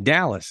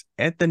 Dallas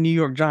at the New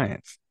York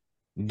Giants.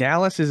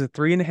 Dallas is a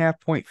 3.5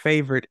 point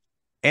favorite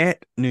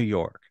at New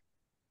York.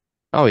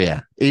 Oh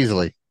yeah,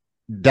 easily.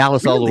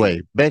 Dallas all the Really?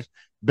 way. Bet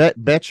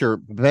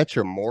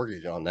your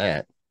mortgage on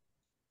that.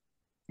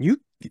 You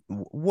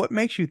what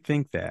makes you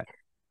think that?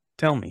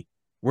 Tell me.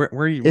 Where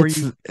It's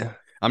you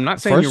I'm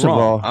not saying you're first of wrong.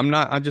 all, I'm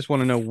not I just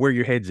want to know where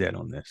your head's at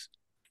on this.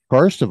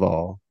 first of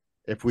all,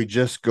 if we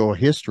just go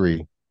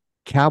history,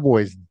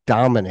 Cowboys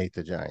dominate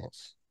the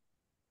Giants.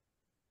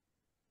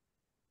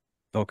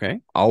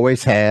 Okay.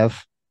 Always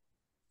have,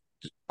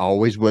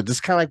 always would. This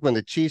is kind of like when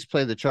the Chiefs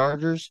play the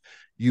Chargers,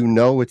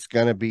 it's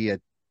going to be a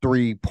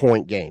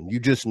 3-point game. You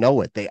just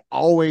know it. They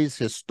always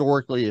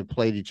historically have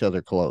played each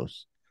other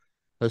close.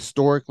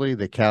 Historically,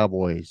 the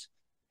Cowboys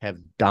have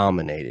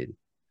dominated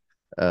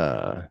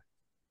uh,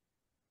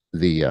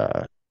 the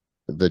uh,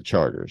 the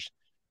Chargers.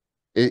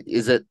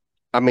 Is it?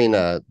 I mean,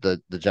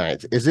 the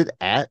Giants. Is it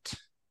at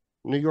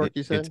New York?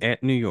 You It's said,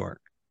 at New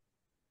York.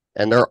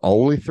 and they're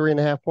only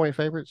 3.5-point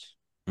favorites.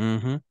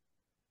 Mm-hmm.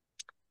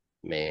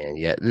 Man,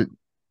 yeah,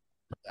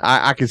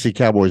 I can see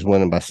Cowboys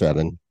winning by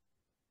 7.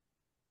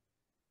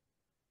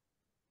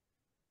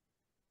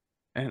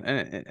 I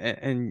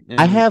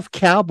And have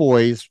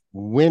Cowboys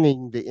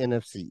winning the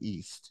NFC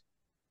East.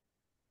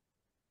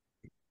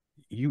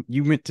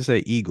 you meant to say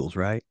Eagles,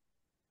 right?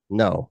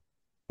 No,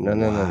 no,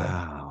 no, no, no.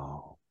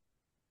 Wow.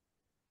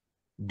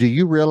 Do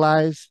you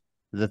realize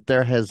that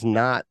there has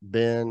not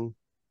been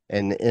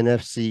an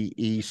NFC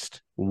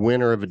East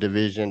winner of a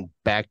division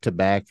back to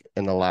back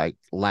in the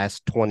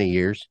last 20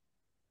 years?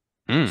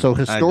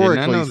 So I did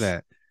not know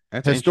that.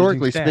 That's an interesting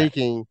historically stat.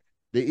 speaking,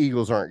 the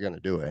Eagles aren't going to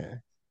do it.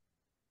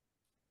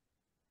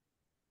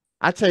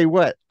 I tell you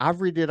what, I've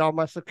redid all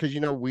my stuff because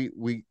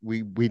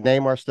we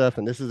name our stuff,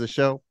 and this is a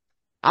show.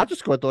 I'll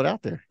just go and throw it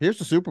out there. Here's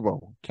the Super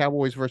Bowl: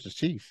 Cowboys versus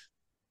Chiefs.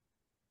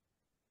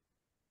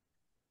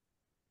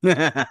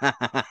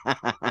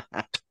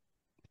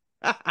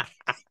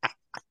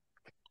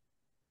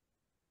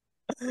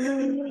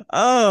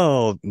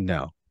 Oh,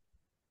 no.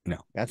 No.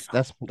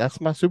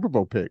 That's my Super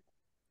Bowl pick.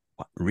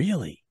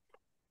 Really?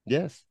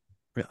 Yes.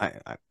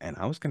 And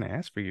I was going to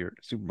ask for your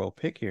Super Bowl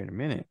pick here in a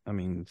minute. I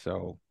mean,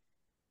 so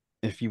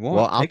if you Well,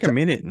 want, take a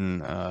minute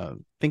and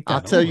think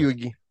I'll that tell you over.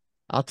 again.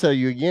 I'll tell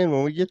you again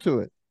when we get to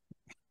it.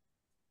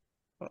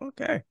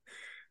 Okay.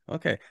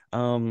 Okay.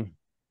 All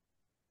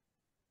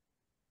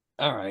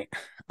right.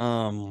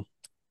 Um,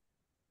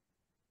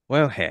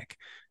 well, heck,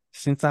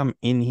 since I'm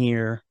in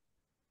here,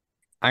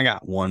 I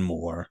got one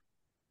more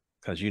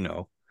because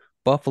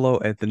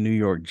Buffalo at the New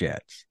York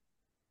Jets.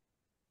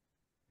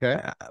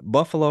 Okay.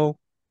 Buffalo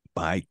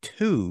by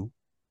two,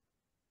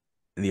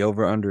 and the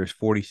over under is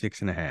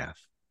 46 and a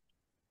half.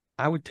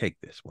 I would take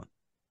this one.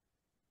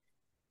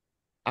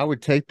 I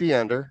would take the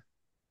under,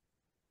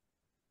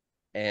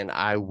 and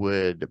I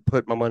would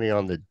put my money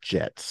on the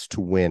Jets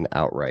to win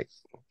outright.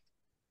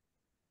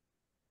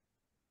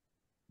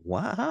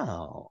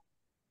 Wow.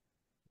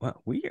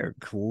 Well, we are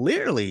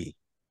clearly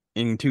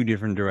in two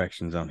different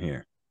directions on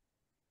here.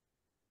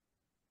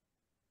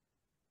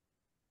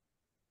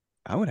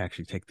 I would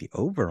actually take the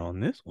over on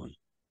this one.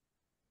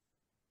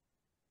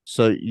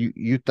 So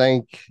you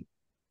think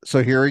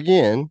so here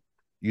again,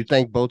 you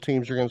think both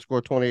teams are going to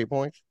score 28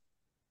 points?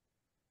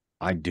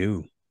 I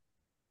do.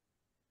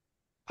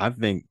 I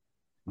think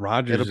It'll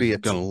Rodgers be is a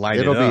going to light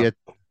it up.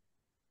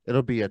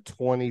 it'll be a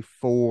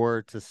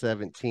 24 to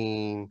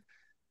 17,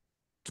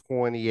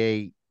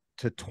 28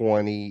 to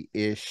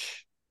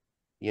 20-ish,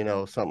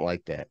 something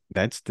like that.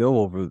 That's still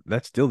over.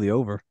 That's still the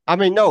over. I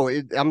mean, no,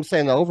 I'm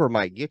saying the over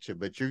might get you,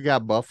 but you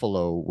got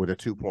Buffalo with a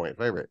 2-point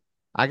favorite.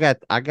 I got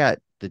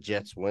the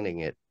Jets winning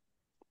it,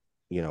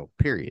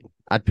 period.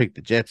 I'd pick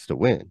the Jets to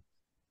win.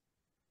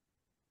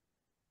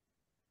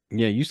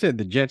 Yeah, you said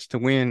the Jets to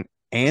win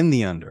and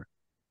the under.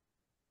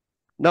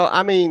 No,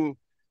 I mean,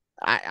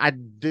 I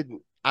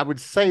didn't I would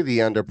say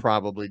the under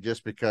probably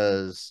just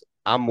because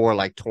I'm more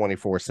like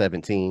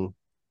 24-17 in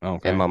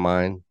Okay. my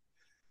mind.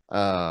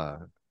 Uh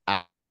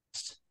I,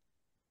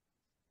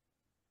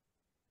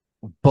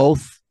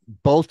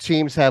 both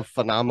teams have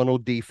phenomenal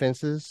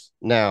defenses.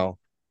 Now,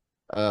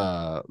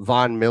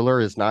 Von Miller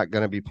is not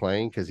going to be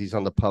playing because he's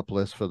on the pup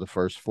list for the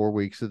first 4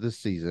 weeks of the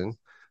season.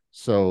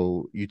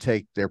 So you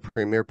take their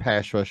premier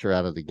pass rusher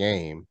out of the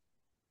game.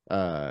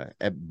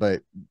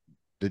 But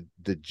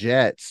the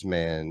Jets,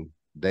 man,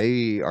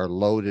 they are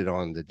loaded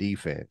on the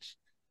defense.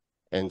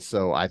 And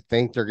so I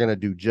think they're going to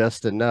do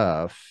just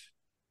enough.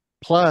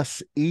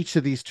 Plus, each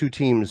of these two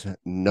teams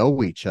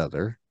know each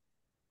other.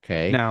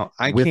 Okay. Now,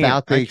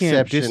 Without the I can't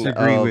exception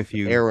disagree of with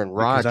you Aaron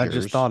because I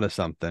just Rodgers. thought of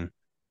something.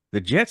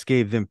 The Jets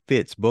gave them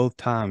fits both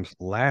times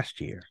last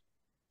year,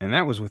 and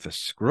that was with a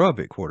scrub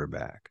at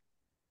quarterback.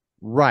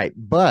 Right.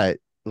 But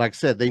like I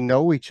said, they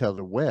know each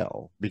other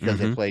well because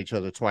they Mm-hmm. play each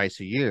other twice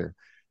a year.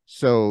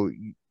 So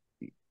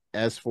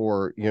as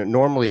for,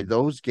 normally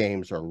those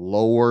games are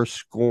lower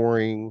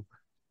scoring,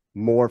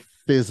 more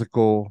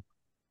physical.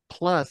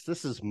 Plus,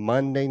 this is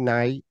Monday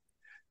night.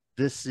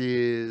 This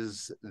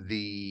is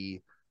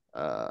the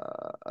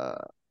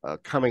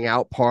coming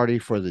out party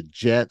for the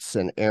Jets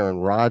and Aaron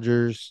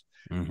Rodgers.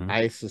 Mm-hmm.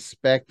 I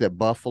suspect that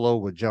Buffalo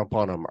would jump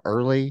on them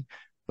early,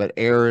 but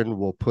Aaron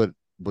will put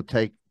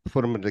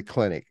them in the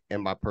clinic,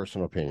 in my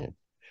personal opinion.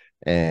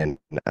 And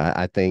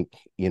I think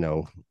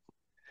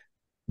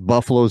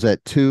Buffalo's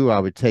at 2. I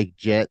would take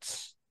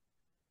Jets,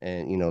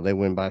 and they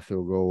win by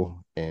field goal,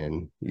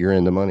 and you're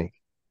in the money.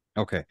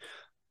 Okay.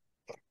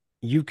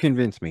 You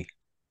convinced me.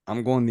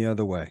 I'm going the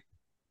other way.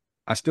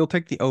 I still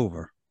take the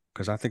over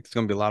because I think there's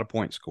going to be a lot of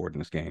points scored in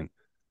this game,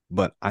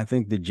 but I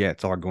think the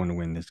Jets are going to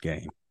win this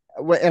game.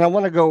 And I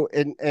want to go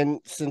and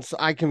since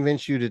I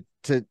convinced you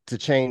to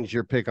change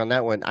your pick on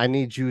that one, I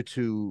need you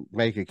to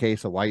make a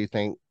case of why you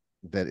think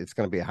that it's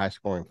going to be a high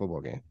scoring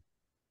football game.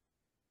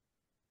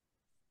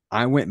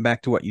 I went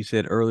back to what you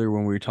said earlier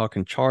when we were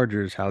talking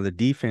Chargers, how the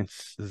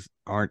defenses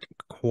aren't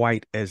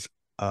quite as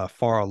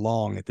far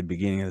along at the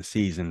beginning of the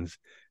seasons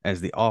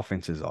as the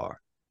offenses are.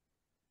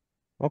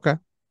 Okay.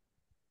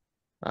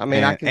 I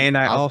mean, And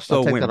I I'll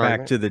also take went that back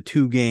argument. to the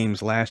two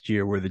games last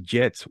year where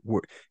the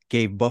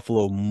gave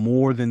Buffalo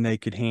more than they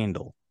could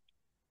handle.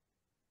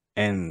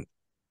 And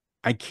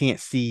I can't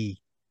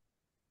see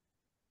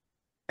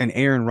an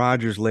Aaron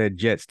Rodgers led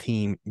Jets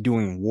team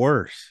doing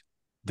worse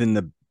than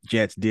the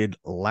Jets did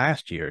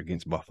last year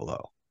against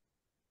Buffalo.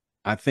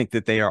 I think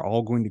that they are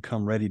all going to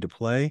come ready to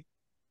play,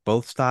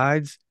 both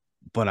sides.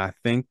 But I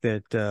think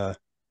that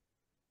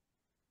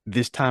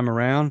this time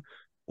around,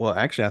 well,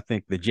 actually, I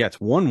think the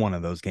Jets won one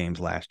of those games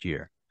last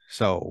year.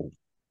 So,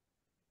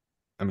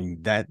 I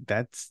mean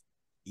that's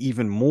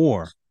even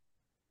more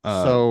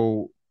uh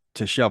So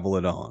to shovel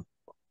it on.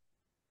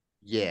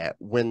 yeah,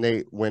 when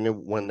they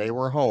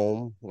were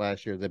home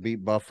last year, they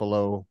beat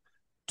Buffalo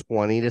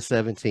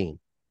 20-17.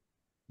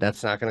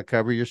 That's not going to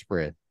cover your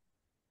spread.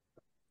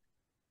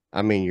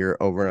 I mean, you're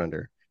over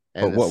under.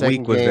 But And the what second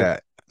week was game,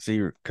 that? See,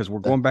 because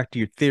we're that, going back to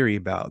your theory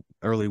about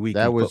early week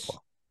in that was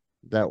football.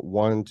 that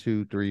 1,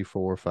 2, 3,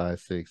 4, 5,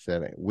 6,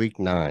 7, week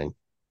 9.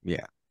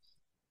 Yeah.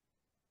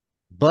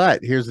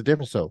 But here's the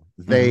difference, though.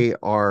 They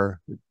are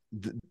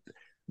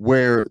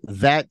where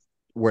that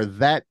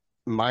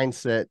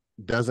mindset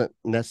doesn't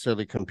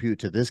necessarily compute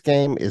to this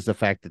game is the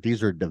fact that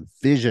these are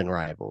division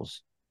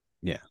rivals.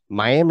 Yeah.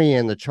 Miami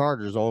and the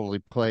Chargers only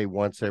play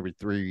once every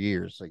 3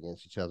 years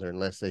against each other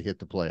unless they hit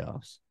the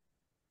playoffs.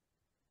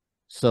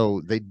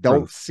 So they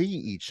don't Truth. see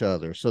each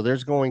other. So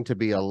there's going to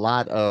be a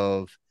lot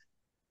of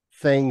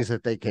things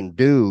that they can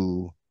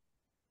do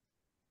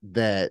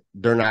that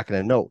they're not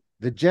going to know.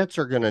 The Jets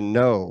are going to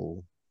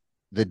know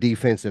the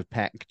defensive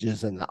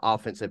packages and the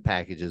offensive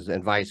packages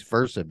and vice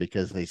versa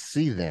because they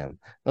see them.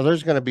 Now,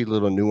 there's going to be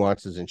little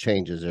nuances and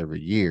changes every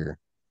year.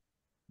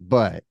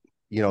 But,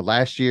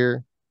 last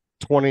year,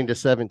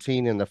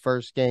 20-17 in the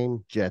first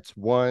game, Jets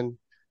won.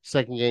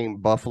 Second game,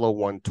 Buffalo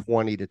won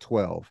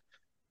 20-12.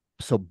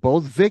 So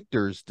both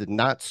victors did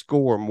not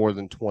score more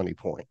than 20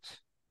 points.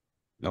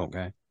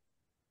 Okay.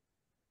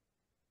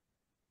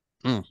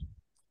 Mm.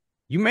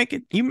 You make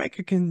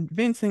a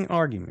convincing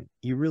argument.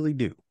 You really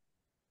do.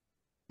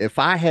 If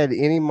I had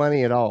any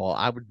money at all,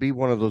 I would be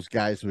one of those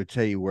guys who would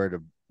tell you where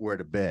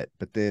to bet.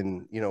 But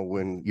then,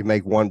 when you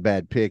make one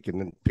bad pick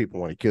and then people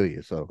want to kill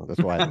you. So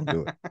that's why I don't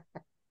do it.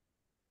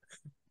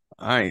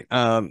 All right.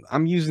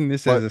 I'm using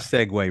this as But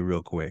a segue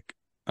real quick.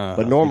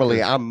 normally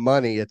Because I'm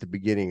money at the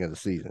beginning of the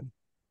season.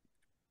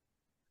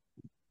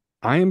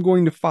 I am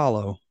going to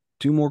follow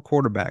two more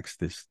quarterbacks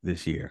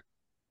this year.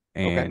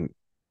 Okay.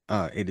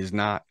 And it is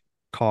not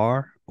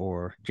Carr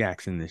or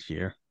Jackson this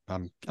year.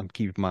 I'm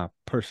keeping my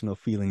personal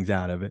feelings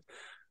out of it.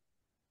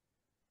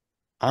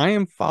 I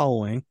am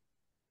following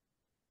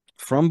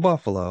from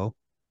Buffalo.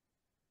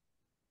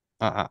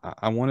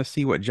 I want to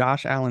see what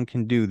Josh Allen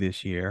can do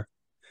this year,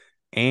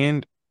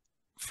 and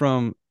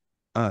from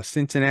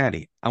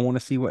Cincinnati, I want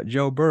to see what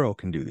Joe Burrow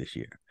can do this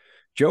year.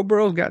 Joe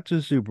Burrow's got to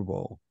the Super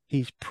Bowl.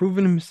 He's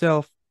proven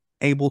himself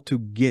able to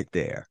get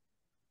there,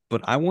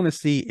 but I want to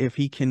see if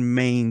he can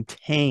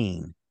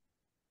maintain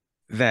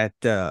that.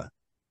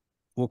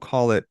 We'll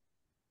call it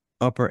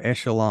upper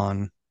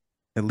echelon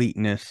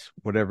eliteness,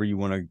 whatever you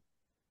want to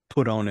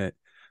put on it,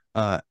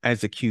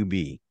 as a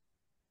QB.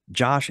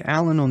 Josh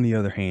Allen, on the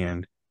other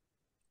hand,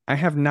 I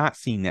have not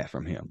seen that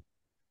from him.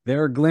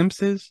 There are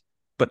glimpses,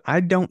 but I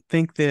don't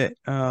think that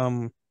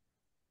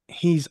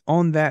he's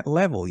on that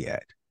level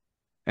yet.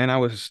 And I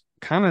was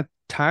kind of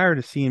tired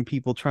of seeing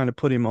people trying to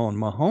put him on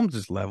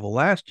Mahomes' level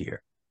last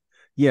year.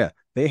 Yeah,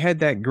 they had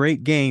that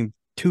great game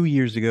 2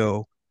 years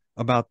ago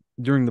about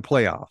during the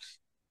playoffs.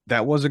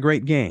 That was a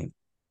great game.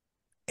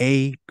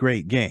 A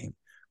great game,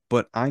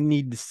 but I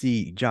need to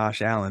see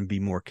Josh Allen be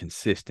more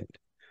consistent.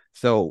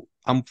 So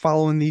I'm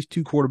following these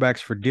two quarterbacks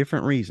for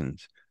different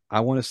reasons.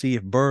 I want to see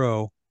if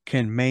Burrow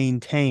can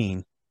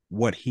maintain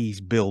what he's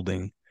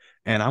building,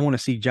 and I want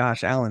to see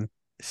Josh Allen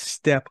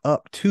step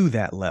up to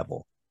that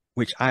level,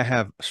 which I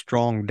have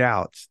strong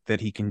doubts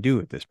that he can do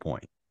at this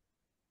point.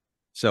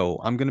 So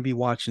I'm going to be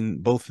watching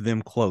both of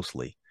them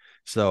closely.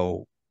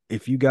 So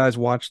if you guys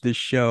watch this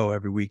show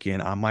every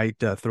weekend, I might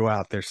throw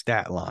out their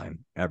stat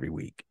line every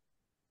week.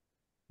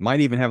 Might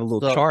even have a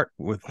little So, chart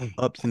with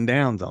ups and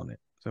downs on it.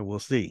 So we'll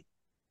see.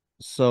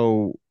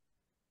 so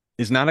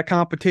It's not a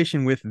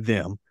competition with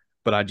them,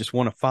 but I just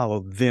want to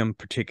follow them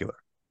particular.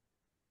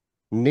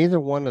 neither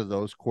one of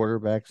those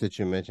quarterbacks that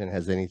you mentioned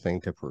has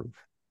anything to prove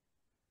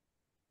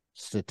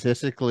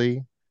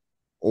statistically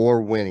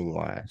or winning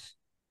wise.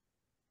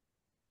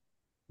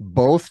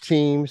 Both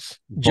teams,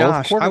 both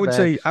Josh, I would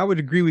say quarterbacks, I would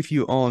agree with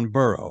you on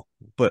Burrow,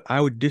 but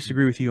I would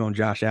disagree with you on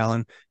Josh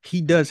Allen.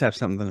 He does have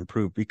something to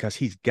prove because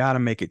he's got to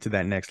make it to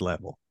that next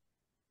level.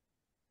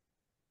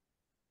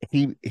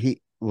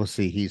 he we'll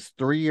see. He's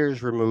 3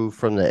 years removed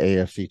from the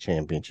AFC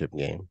Championship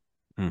game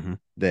Mm-hmm.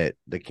 that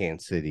the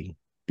Kansas City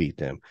beat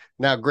them.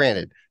 Now,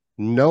 granted,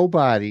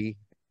 nobody,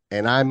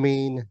 and I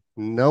mean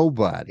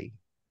nobody,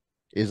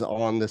 is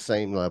on the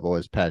same level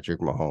as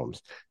Patrick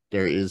Mahomes.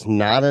 There is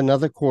not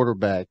another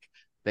quarterback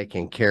that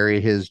can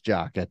carry his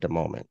jock at the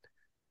moment.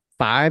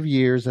 5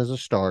 years as a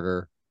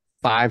starter,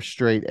 5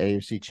 straight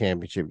AFC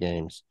Championship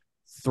games,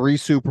 3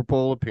 Super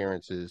Bowl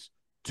appearances,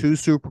 2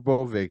 Super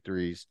Bowl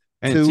victories,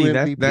 And two see,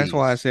 that's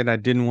why I MVPs. said I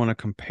didn't want to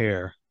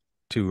compare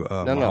to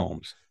No,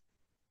 Mahomes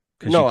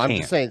because you no. I'm just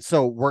can't. saying.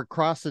 So we're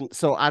crossing.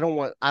 So I don't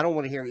want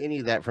to hear any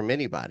of that from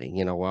anybody.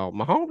 Well,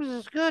 Mahomes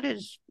is as good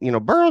as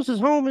Burrow's as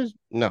home as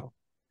no.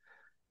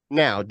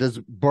 Now, does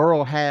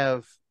Burrow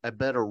have a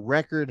better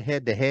record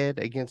head to head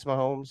against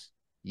Mahomes?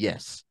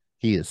 Yes,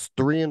 he is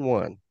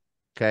 3-1.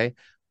 Okay,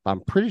 I'm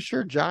pretty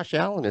sure Josh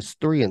Allen is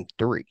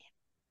 3-3.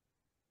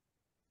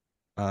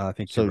 I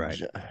think you're So,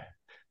 right.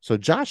 so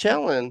Josh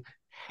Allen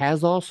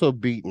has also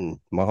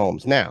beaten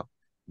Mahomes. Now,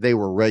 they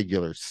were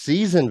regular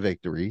season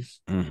victories.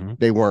 Mm-hmm.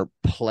 They weren't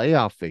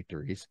playoff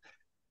victories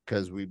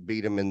because we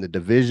beat them in the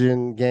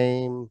division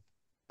game.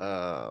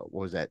 What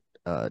was that?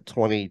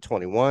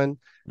 2021. Beat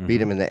Mm-hmm.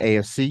 them in the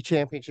AFC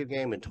Championship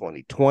game in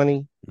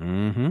 2020.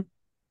 Mm-hmm.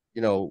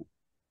 You know,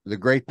 the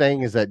great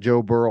thing is that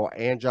Joe Burrow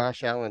and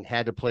Josh Allen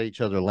had to play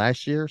each other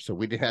last year, so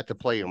we didn't have to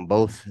play them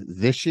both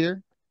this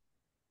year.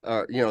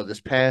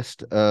 This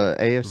past Right.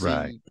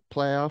 AFC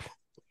playoff.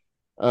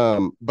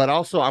 But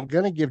also I'm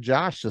gonna give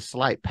Josh a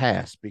slight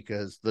pass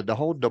because the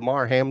whole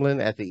Damar Hamlin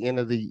at the end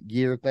of the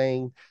year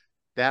thing,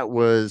 that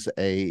was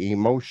a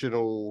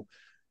emotional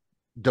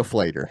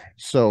deflator.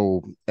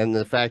 So, and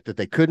the fact that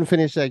they couldn't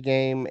finish that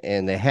game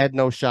and they had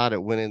no shot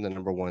at winning the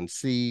number one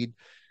seed,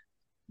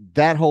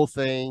 that whole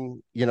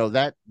thing,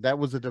 that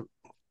was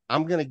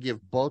I'm going to give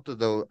both of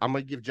those. I'm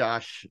going to give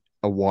Josh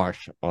a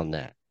wash on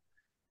that.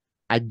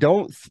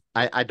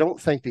 I don't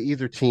think that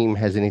either team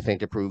has anything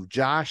to prove.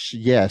 Josh,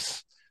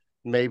 yes,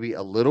 maybe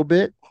a little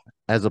bit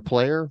as a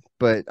player,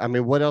 but I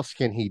mean, what else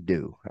can he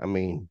do? I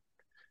mean,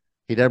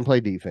 he doesn't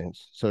play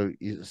defense. So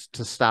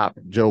to stop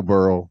Joe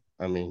Burrow,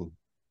 I mean,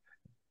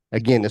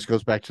 again, this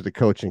goes back to the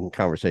coaching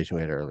conversation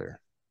we had earlier.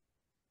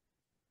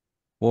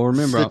 Well,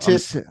 remember,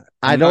 Statistics,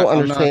 I don't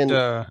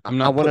understand. I'm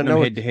I not want to putting them know,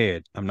 head to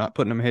head. I'm not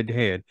putting them head to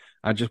head.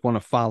 I just want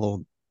to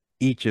follow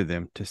each of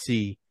them to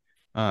see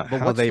but how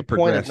what's they the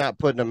point of progress, not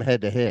putting them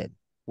head to head?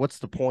 What's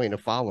the point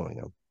of following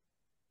them?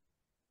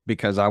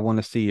 because I want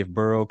to see if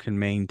Burrow can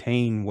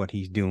maintain what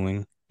he's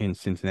doing in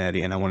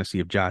Cincinnati, and I want to see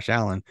if Josh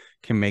Allen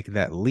can make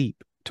that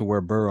leap to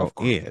where Burrow Of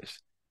course. is.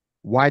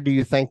 Why do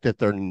you think that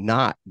they're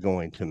not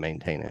going to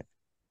maintain it?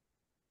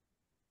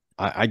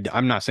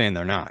 I'm not saying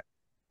they're not.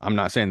 I'm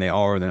not saying they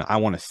are. Then I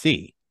want to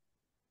see.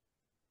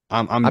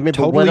 I I'm mean,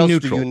 but what totally else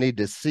do you neutral. need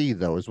to see,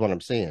 though, is what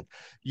I'm saying.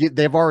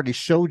 They've already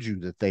showed you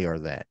that they are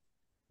that.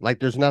 Like,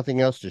 there's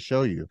nothing else to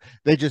show you.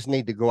 They just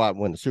need to go out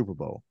and win the Super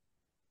Bowl,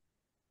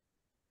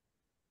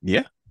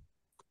 Yeah,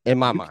 in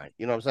my you mind.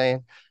 You know what I'm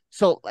saying?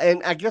 So,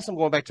 and I guess I'm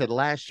going back to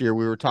last year.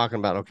 We were talking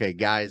about, okay,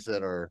 guys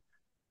that are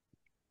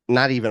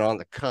not even on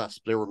the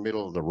cusp, they were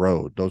middle of the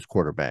road, those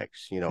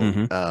quarterbacks,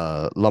 hmm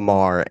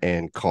Lamar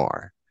and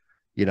Carr.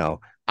 You know,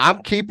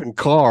 I'm keeping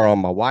Carr on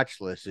my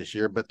watch list this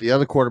year, but the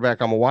other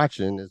quarterback I'm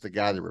watching is the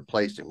guy that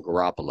replaced him,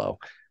 Garoppolo.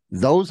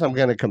 Those I'm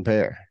going to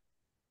compare.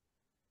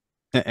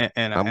 I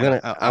I'm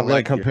gonna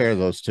like your compare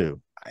those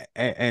two.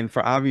 and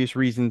for obvious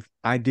reasons,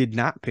 I did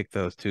not pick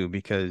those two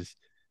because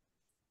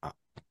uh,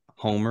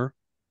 Homer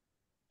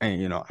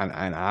and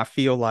and I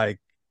feel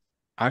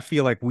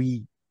like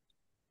we,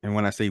 and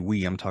when I say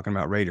we, I'm talking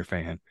about Raider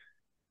fan.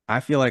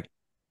 I feel like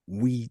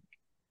we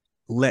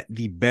let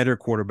the better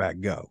quarterback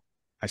go.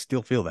 I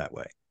still feel that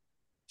way.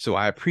 So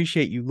I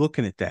appreciate you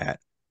looking at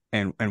that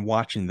and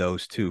watching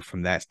those two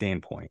from that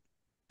standpoint,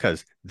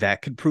 because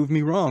that could prove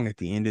me wrong at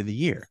the end of the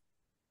year.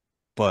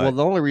 Well, But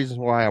the only reason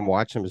why I'm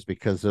watching them is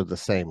because they're the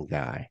same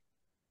guy.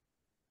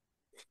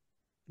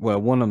 well,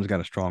 one of them's got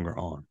a stronger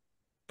arm.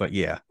 But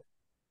yeah,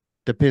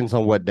 Depends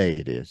on what day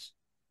it is.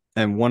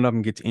 and one of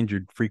them gets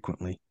injured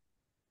frequently.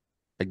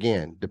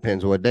 Again,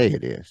 depends what day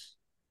it is.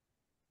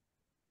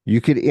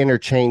 You could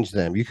interchange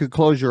them. You could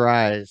close your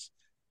eyes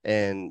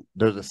and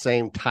they're the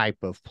same type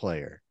of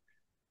player.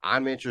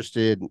 I'm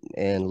interested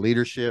in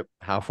leadership,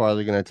 how far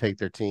they're going to take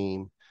their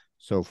team,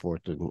 so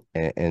forth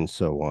and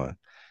so on.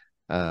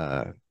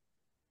 Uh,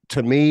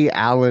 to me,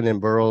 Allen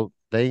and Burrow,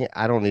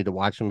 I don't need to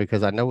watch them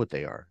because I know what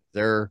they are.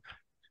 They're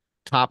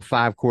top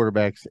five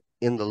quarterbacks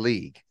in the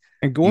league.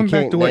 And You going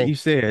back can't to what name you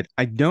said,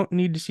 I don't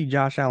need to see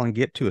Josh Allen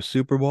get to a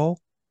Super Bowl.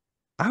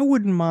 I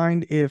wouldn't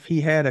mind if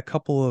he had a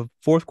couple of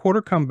fourth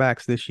quarter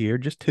comebacks this year,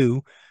 just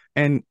two.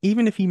 And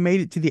even if he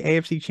made it to the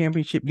AFC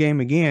Championship game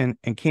again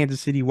and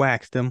Kansas City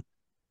waxed him,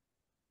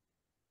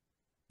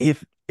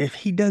 if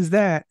he does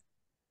that,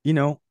 you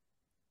know,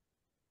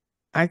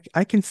 I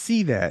can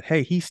see that.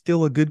 Hey, he's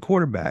still a good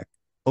quarterback.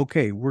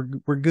 Okay, we're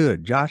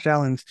good. Josh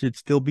Allen should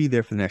still be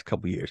there for the next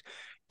couple of years.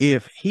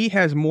 If he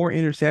has more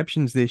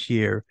interceptions this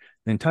year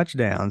than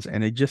touchdowns,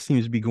 and it just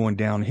seems to be going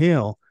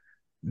downhill,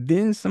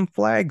 then some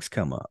flags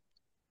come up.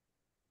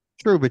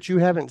 true, but you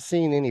haven't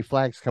seen any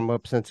flags come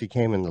up since he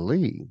came in the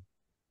league.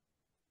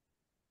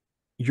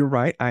 You're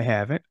right, I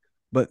haven't,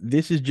 but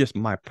this is just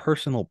my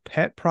personal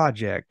pet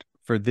project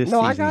for this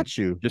No, I season. got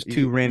you. Just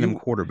two You random you,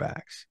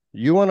 quarterbacks.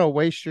 you want to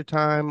waste your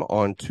time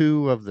on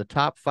two of the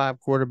top five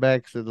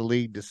quarterbacks of the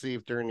league to see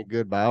if they're any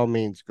good? By all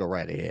means, go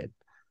right ahead.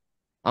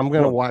 I'm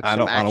going to Well, watch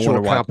some I don't want actual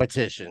to watch.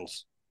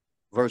 competitions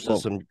versus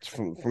Well, some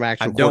from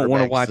I actual don't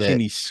want to quarterbacks watch that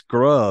any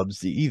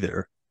scrubs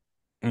either.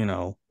 You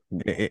know,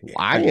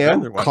 I I'd am.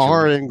 rather watch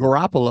Carr elite and quarterbacks.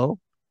 Garoppolo.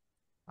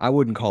 I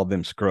wouldn't call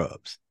them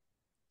scrubs.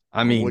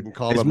 I I mean, wouldn't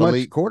call them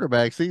elite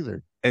quarterbacks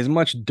either. as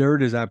much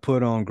dirt as I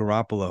put on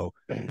Garoppolo,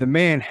 the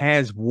man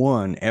has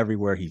won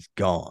everywhere he's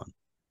gone.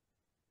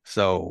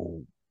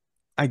 So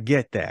I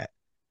get that.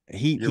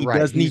 You're He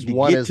right. does need to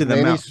get to the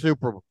mount,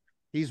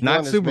 He's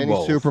not won as Super many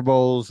Bowls. Super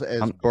Bowls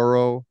as I'm,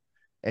 Burrow,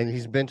 and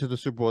he's been to the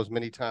Super Bowl as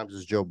many times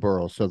as Joe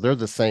Burrow. So they're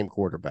the same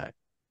quarterback.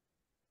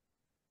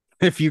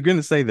 if you're going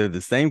to say they're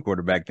the same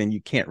quarterback, then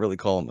you can't really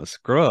call him a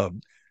scrub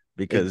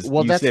because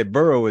Well, you said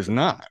Burrow is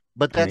not.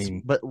 I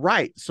mean, but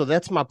right. So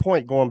that's my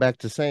point. Going back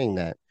to saying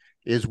that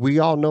is we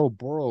all know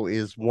Burrow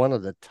is one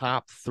of the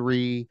top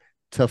 3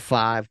 to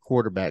 5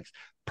 quarterbacks,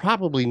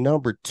 probably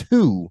number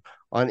two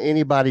on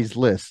anybody's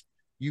list.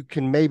 You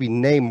can maybe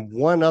name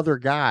one other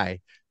guy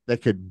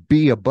that could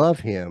be above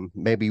him,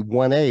 maybe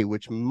 1A,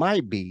 which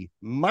might be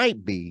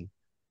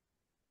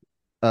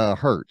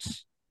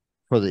Hurts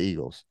for the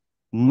Eagles.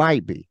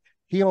 Might be.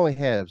 He only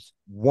has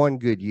one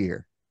good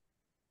year.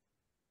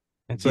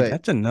 And see, But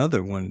that's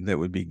another one that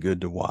would be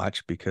good to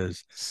watch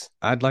because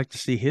I'd like to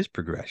see his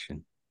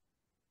progression.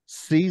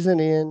 season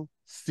in,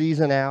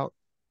 season out,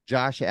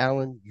 Josh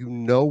Allen, you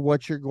know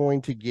what you're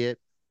going to get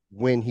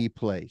when he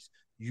plays.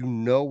 You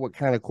know what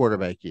kind of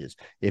quarterback he is.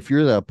 If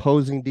you're the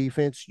opposing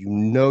defense, you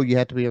know you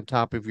have to be on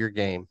top of your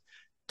game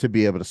to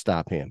be able to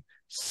stop him.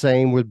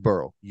 Same with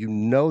Burrow. You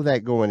know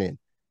that going in.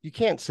 You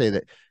can't say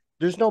that.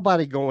 There's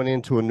nobody going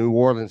into a New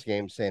Orleans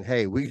game saying,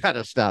 hey, we got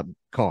to stop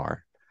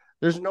Carr.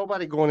 There's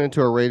nobody going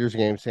into a Raiders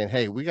game saying,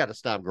 hey, we got to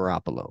stop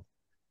Garoppolo.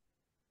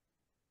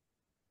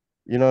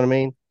 You know what I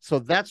mean? So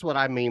that's what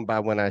I mean by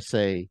when I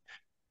say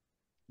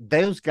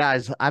those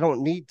guys, I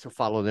don't need to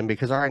follow them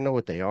because I already know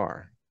what they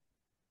are.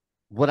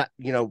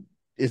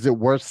 Is it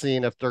worth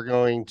seeing if they're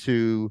going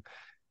to,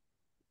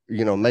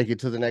 make it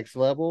to the next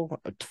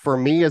level? For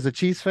me as a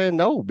Chiefs fan,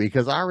 no,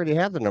 because I already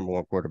have the number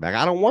one quarterback.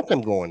 I don't want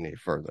them going any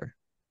further.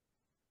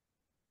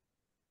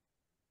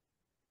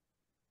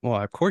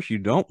 Well, of course you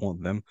don't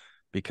want them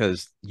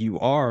because you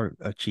are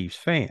a Chiefs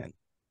fan.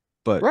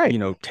 But, Right.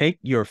 take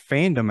your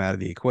fandom out of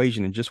the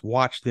equation and just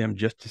watch them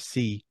just to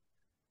see.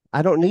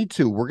 I don't need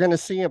to. We're going to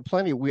see him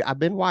plenty. I've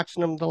been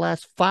watching them the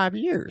last 5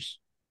 years.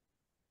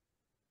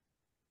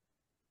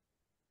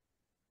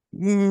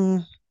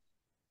 Mm,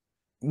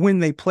 when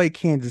they play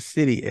Kansas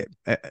City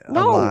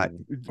a lot,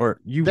 No, or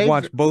you've they've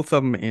watched both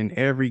of them in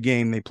every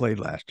game they played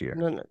last year.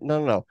 no, no,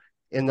 no, no.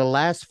 In the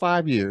last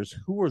 5 years,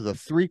 who are the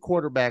three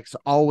quarterbacks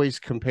always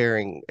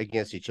comparing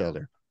against each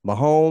other?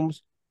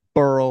 Mahomes,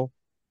 Burrow,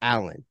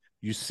 Allen.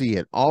 You see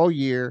it all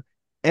year,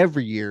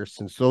 every year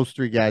since those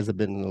three guys have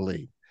been in the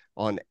league,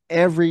 on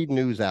every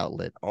news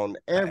outlet, on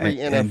every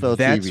And NFL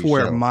that's TV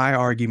where show. my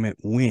argument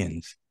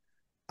wins.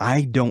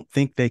 I don't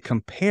think they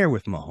compare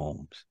with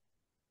Mahomes.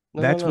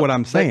 No, no, That's no. what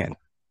I'm But saying.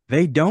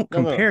 They don't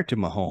no, no. compare to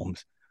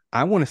Mahomes.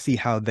 I want to see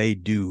how they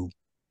do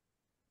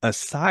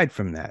aside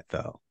from that,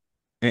 though.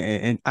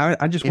 And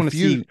I just want to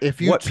see If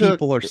you what took,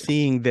 people are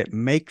seeing that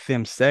make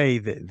them say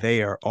that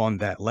they are on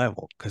that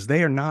level because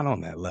they are not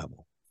on that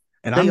level.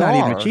 And I'm they not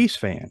even a are Chiefs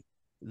fan.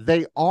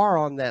 they are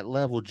on that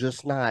level,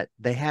 just not.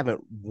 They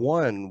haven't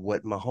won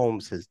what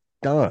Mahomes has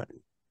done.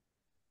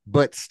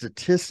 But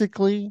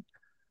statistically,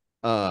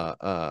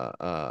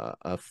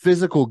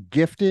 physical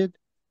gifted,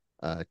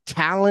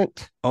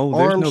 talent, Oh,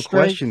 there's arm no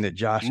question strength, that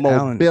Josh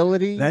Allen,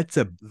 mobility, that's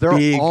a they're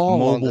big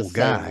all on the mobile same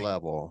guy.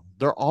 level.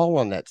 They're all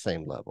on that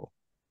same level.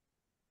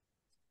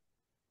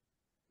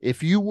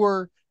 If you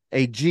were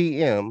a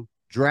GM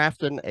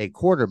drafting a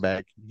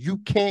quarterback, you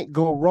can't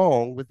go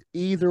wrong with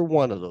either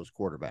one of those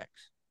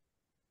quarterbacks.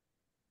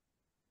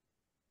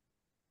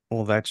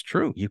 Well, that's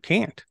true. You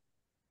can't.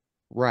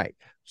 Right.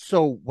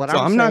 So what So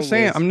I'm I'm not saying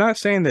saying is, I'm not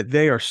saying that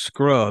they are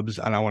scrubs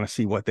and I want to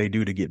see what they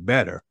do to get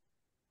better.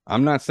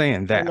 I'm not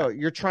saying no, no, that.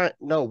 you're trying.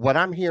 No, what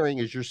I'm hearing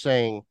is you're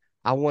saying,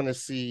 I want to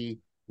see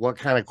what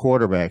kind of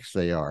quarterbacks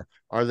they are.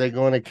 Are they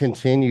going to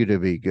continue to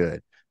be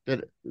good?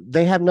 That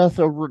they have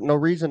nothing, no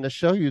reason to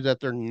show you that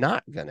they're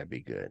not going to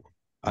be good.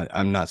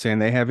 I'm not saying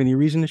they have any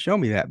reason to show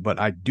me that, but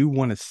I do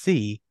want to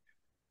see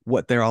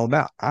what they're all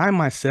about. I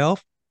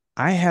myself,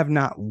 I have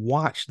not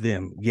watched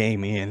them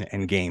game in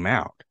and game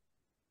out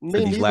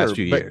for Me these last neither,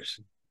 few but years.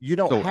 you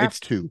don't So have it's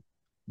to.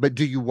 But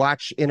do you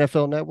watch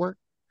NFL Network?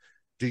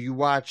 Do you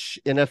watch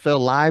NFL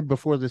Live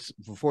before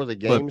the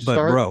games but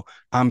start? bro,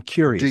 I'm Do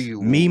curious.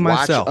 you Me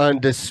watch myself,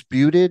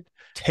 Undisputed?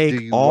 Do take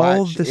you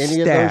all watch the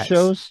any of those stats,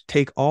 shows?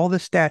 take all the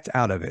stats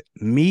out of it.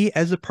 Me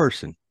as a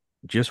person,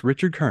 just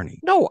Richard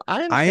Kearney. No,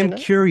 I I am understand that.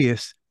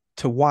 curious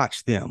to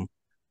watch them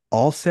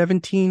all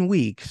 17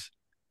 weeks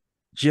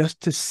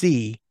just to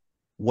see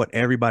what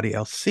everybody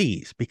else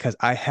sees because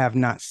I have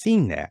not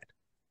seen that.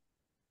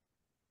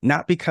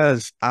 Not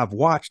because I've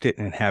watched it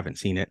and haven't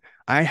seen it.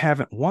 I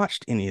haven't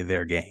watched any of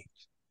their games.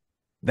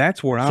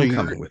 That's where So I'm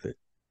coming with it.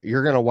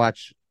 you're gonna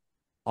watch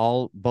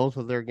all both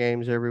of their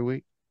games every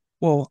week?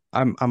 Well,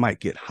 I might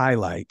get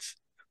highlights,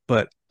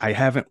 but I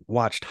haven't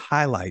watched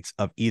highlights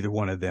of either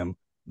one of them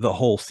the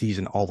whole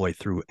season all the way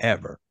through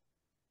ever.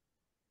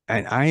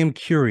 And I am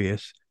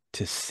curious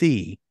to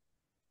see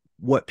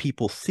what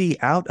people see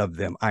out of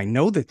them. I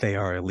know that they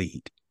are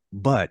elite,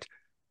 but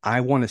I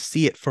want to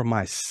see it for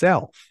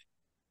myself.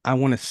 I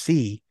want to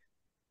see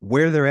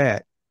where they're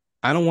at.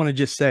 I don't want to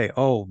just say,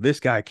 oh, this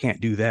guy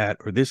can't do that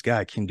or this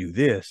guy can do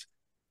this.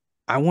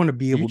 I want to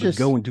be You able to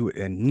go just into it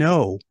and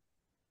know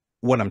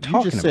what I'm you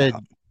talking just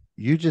about said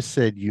you just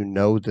said you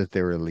know that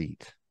they're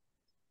elite.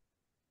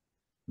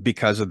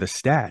 because of the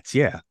stats.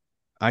 Yeah,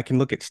 I can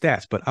look at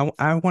stats, but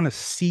I want to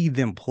see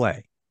them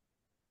play.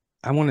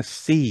 I want to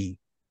see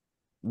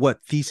what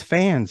these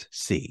fans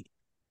see.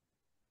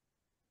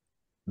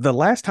 The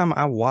last time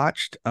I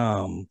watched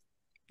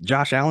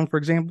Josh Allen, for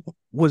example,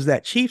 was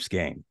that Chiefs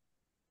game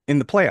in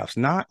the playoffs,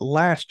 not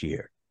last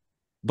year,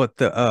 but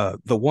the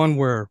one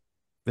where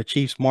the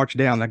Chiefs marched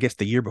down, I guess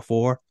the year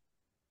before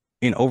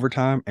in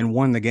overtime and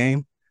won the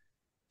game.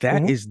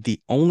 That Mhm. is the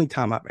only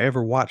time I've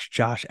ever watched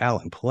Josh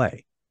Allen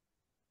play.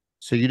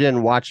 So you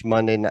didn't watch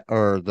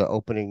or the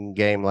opening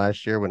game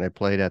last year when they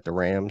played at the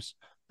Rams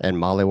and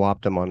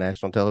mollywopped them on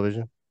national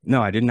television?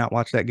 No, I did not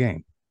watch that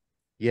game.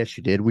 Yes,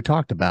 you did. We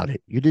talked about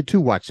it. You did too.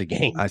 Watch the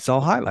game. I saw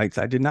highlights.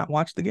 I did not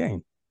watch the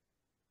game.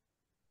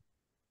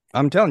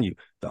 I'm telling you,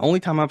 the only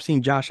time I've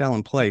seen Josh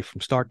Allen play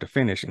from start to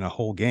finish in a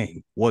whole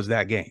game was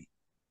that game.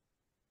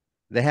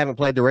 They haven't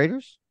played the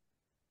Raiders?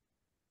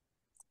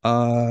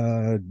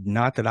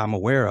 Not that I'm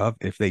aware of.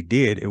 If they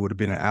did, it would have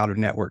been an out of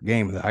network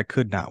game that I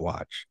could not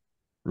watch.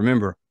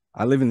 Remember,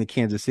 I live in the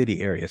Kansas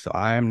City area, so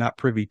I am not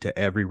privy to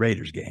every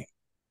Raiders game.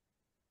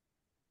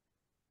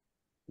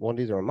 Well,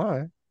 neither am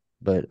I,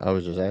 but I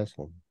was just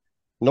asking.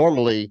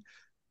 Normally,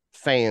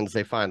 fans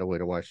they find a way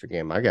to watch the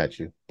game. I got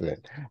you. But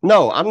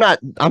no, I'm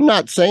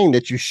not saying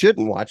that you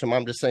shouldn't watch them.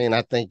 I'm just saying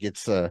I think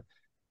it's a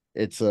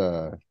it's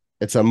a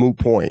moot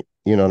point.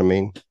 You know what I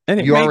mean? And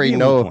it You may already be a moot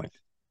know point,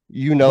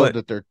 but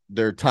that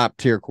they're top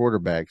tier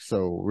quarterbacks.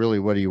 So really,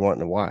 what are you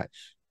wanting to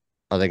watch?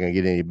 Are they going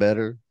to get any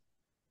better?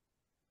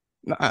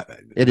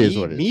 It is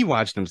what it me is.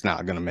 watching them's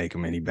not going to make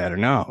them any better.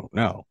 No,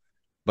 no.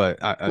 But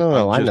No,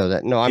 I'm no, I just, know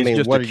that. No, I it's mean,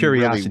 just a what are you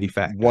really curiosity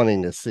factor.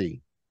 wanting to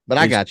see? But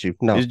I It's got you.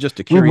 No, it's just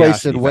a we've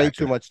wasted curiosity way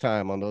too factor. much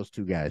time on those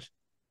two guys.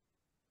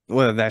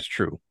 Well, that's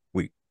true.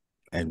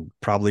 And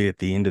probably at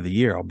the end of the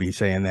year, I'll be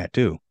saying that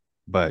too.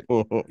 But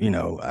you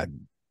know,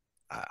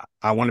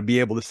 I want to be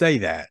able to say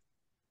that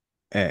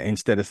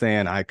instead of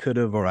saying I could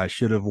have or I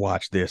should have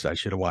watched this, I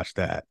should have watched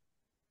that.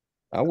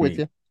 I'm I with mean,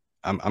 you.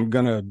 I'm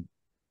gonna.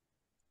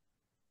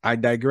 I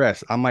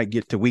digress. I might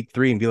get to week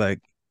 3 and be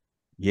like,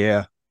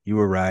 yeah, you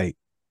were right.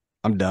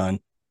 I'm done.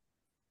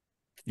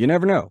 You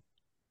never know.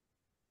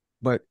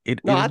 But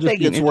No, it'll I just think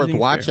be an it's worth interesting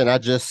watching. experiment. I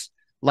just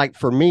like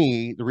for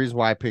me, the reason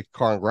why I picked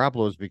Carr and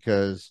Garoppolo is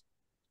because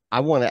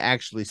I want to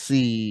actually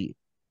see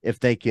if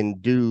they can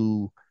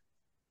do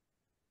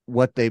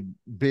what they've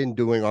been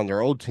doing on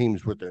their old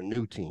teams with their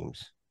new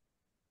teams.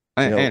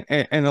 You know,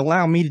 And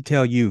allow me to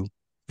tell you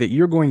that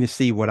you're going to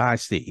see what I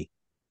see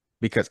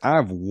because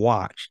I've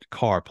watched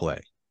Carr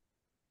play.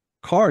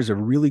 Carr is a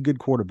really good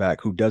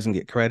quarterback who doesn't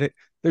get credit.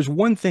 There's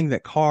one thing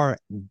that Carr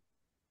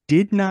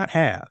did not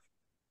have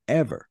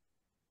ever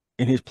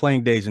in his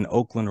playing days in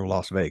Oakland or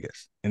Las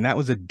Vegas, and that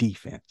was a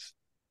defense.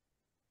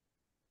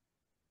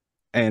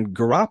 And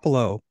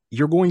Garoppolo,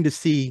 you're going to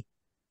see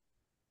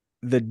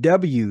the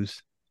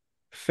W's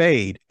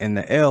fade and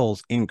the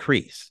L's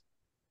increase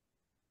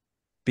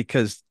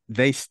because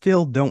they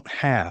still don't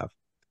have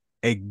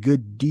a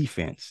good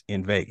defense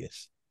in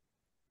Vegas.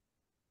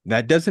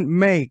 That doesn't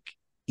make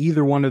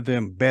either one of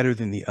them better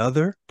than the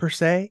other per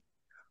se,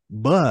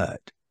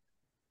 but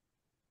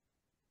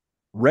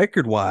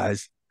record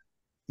wise,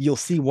 you'll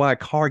see why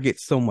Carr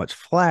gets so much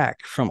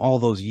flack from all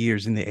those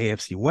years in the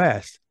AFC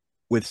West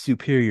with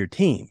superior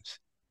teams.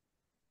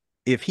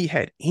 If he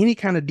had any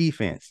kind of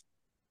defense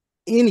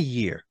any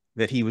year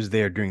that he was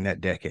there during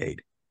that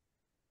decade,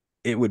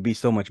 it would be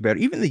so much better.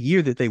 Even the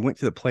year that they went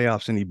to the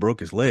playoffs and he broke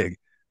his leg,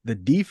 the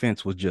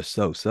defense was just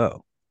so.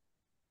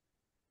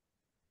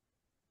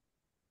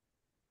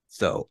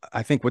 So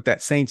I think with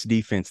that Saints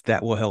defense,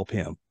 that will help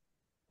him.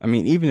 I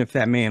mean, even if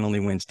that man only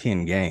wins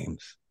 10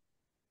 games,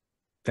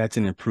 that's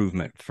an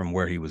improvement from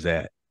where he was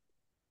at.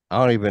 I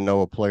don't even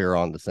know a player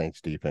on the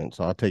Saints defense,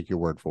 so I'll take your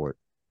word for it.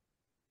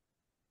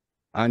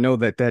 I know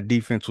that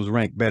defense was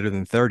ranked better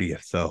than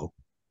 30th, so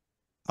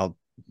I'll,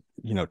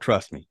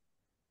 trust me.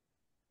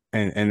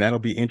 And that'll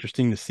be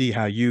interesting to see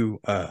how you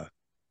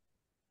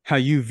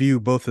view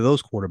both of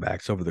those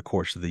quarterbacks over the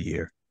course of the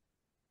year.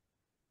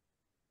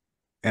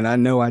 And I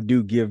know I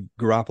do give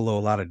Garoppolo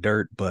a lot of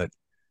dirt, but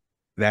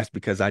that's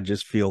because I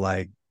just feel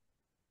like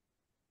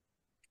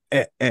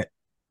at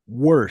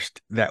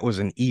worst that was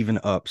an even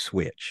up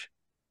switch,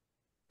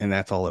 and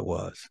that's all it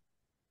was.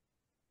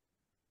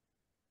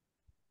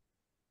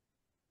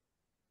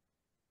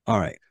 All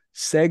right.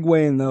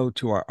 Segueing though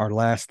to our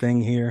last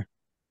thing here.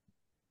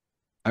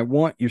 I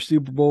want your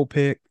Super Bowl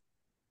pick.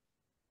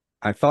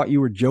 I thought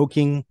you were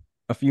joking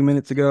a few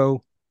minutes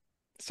ago.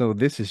 So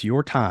this is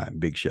your time,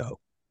 Big Show,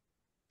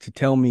 to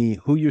tell me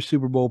who your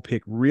Super Bowl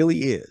pick really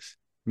is.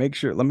 Make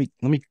sure, let me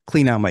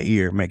clean out my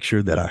ear, make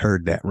sure that I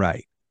heard that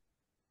right.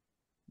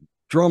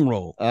 Drum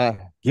roll. Uh,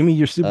 Give me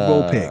your Super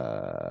Bowl pick.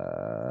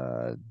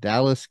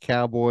 Dallas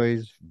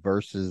Cowboys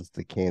versus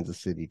the Kansas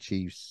City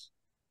Chiefs.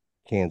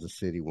 Kansas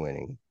City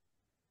winning.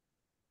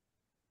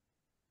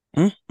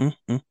 Mm, mm,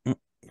 mm, mm.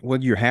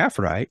 Well, you're half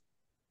right.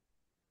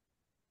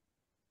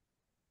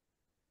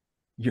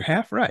 You're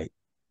half right.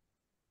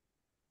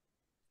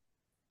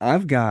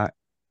 I've got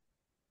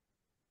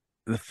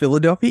the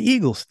Philadelphia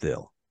Eagles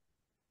still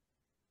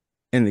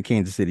and the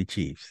Kansas City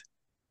Chiefs.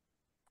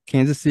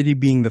 Kansas City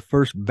being the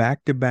first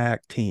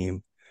back-to-back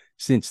team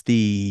since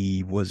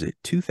was it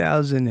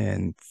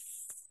 2003,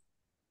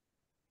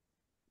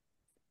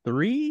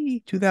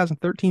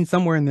 2013,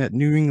 somewhere in that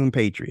New England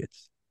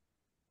Patriots.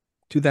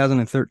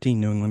 2013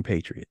 New England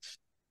Patriots.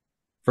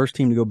 First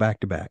team to go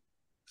back-to-back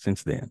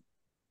since then.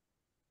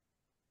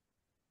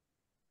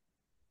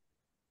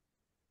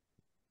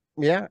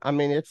 Yeah, I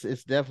mean it's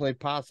definitely a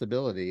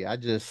possibility. I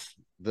just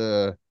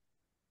the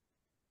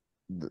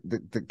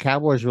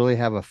Cowboys really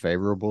have a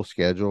favorable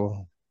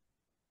schedule.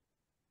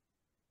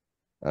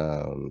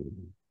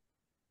 Um,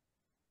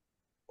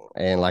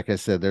 And like I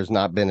said, there's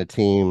not been a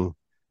team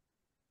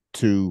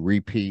to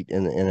repeat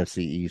in the NFC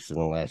East in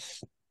the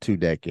last 2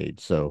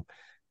 decades. So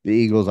the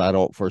Eagles, I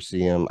don't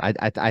foresee them.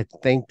 I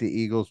think the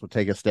Eagles will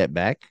take a step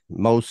back.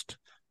 Most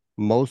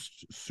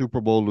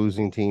Super Bowl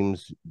losing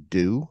teams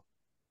do.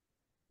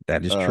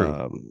 That is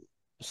true.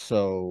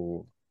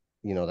 So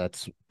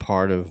that's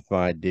part of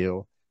my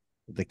deal.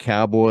 The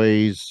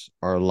Cowboys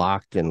are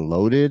locked and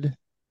loaded.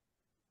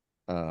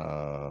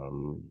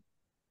 Um,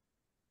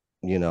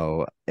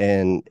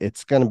 and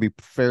it's going to be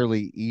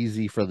fairly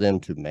easy for them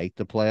to make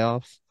the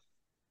playoffs.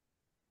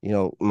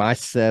 My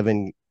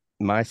seven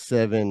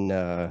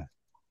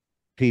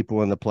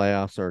people in the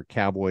playoffs are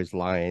Cowboys,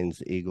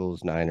 Lions,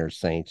 Eagles, Niners,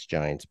 Saints,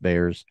 Giants,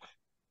 Bears.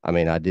 I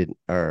mean, I didn't,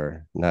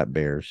 or not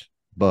Bears,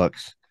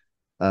 Bucks.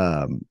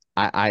 I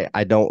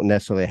don't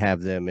necessarily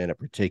have them in a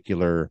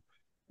particular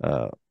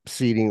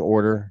seating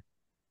order.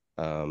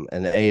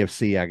 And the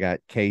AFC, I got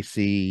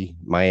KC,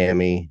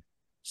 Miami,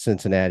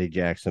 Cincinnati,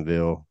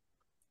 Jacksonville,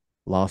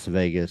 Las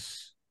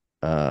Vegas,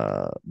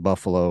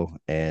 Buffalo,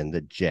 and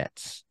the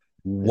Jets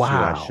is who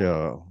I Wow.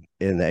 show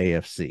in the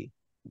AFC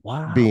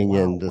Wow. being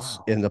Wow. in this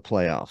Wow. in the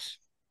playoffs.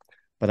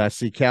 But I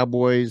see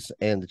Cowboys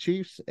and the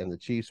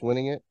Chiefs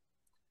winning it.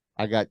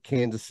 I got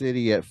Kansas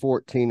City at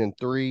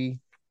 14-3.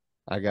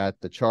 I got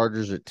the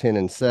Chargers at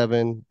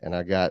 10-7, and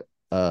I got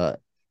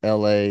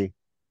LA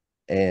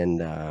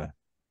and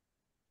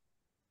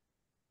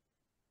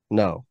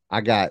no,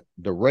 I got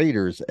the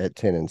Raiders at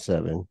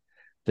 10-7,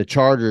 the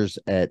Chargers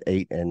at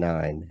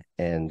 8-9,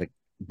 and the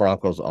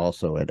Broncos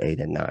also at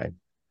 8-9.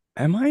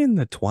 Am I in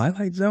the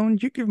twilight zone?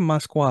 You're giving my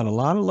squad a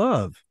lot of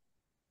love.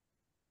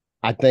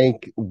 I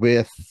think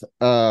with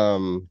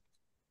I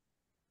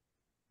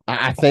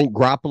think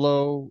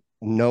Garoppolo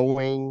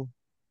knowing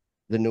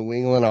the New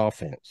England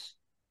offense,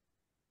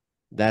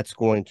 that's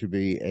going to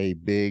be a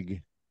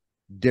big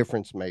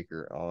difference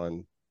maker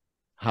on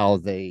how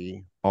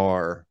they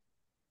are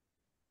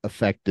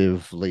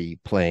effectively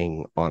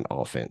playing on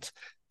offense.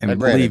 Now, And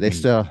granted, believe they me,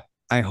 still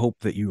I hope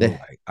that you are they,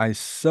 right. I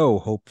so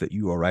hope that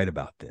you are right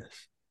about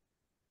this.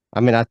 I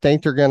mean, I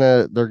think they're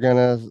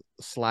gonna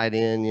slide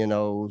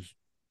in,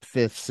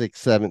 fifth,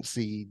 sixth, seventh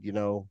seed.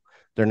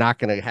 They're not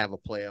gonna have a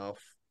playoff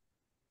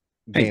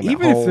Hey, game at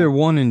even if they're home,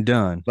 one and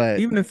done, but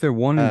even if they're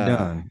one and uh,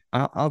 done,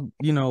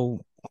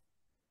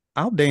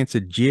 I'll dance a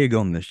jig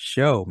on the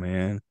show,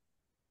 man.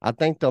 I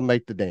think they'll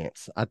make the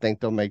dance. I think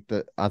they'll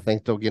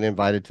get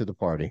invited to the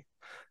party.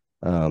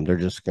 They're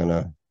just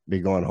gonna be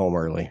going home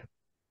early.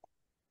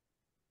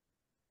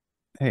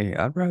 Hey,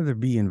 I'd rather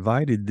be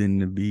invited than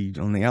to be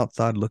on the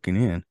outside looking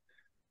in.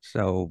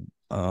 So,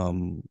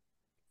 I'll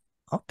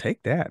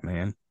take that,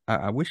 man.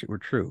 I wish it were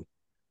true.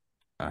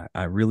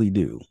 I really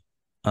do.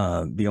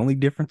 The only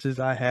differences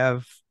I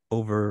have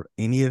over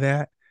any of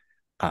that,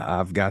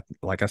 I've got,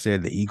 like I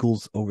said, the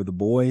Eagles over the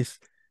boys,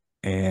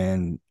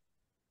 and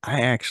I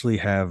actually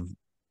have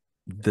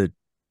the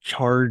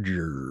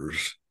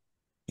Chargers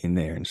in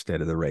there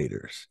instead of the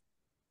Raiders.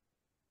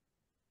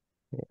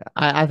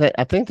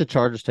 I think the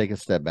Chargers take a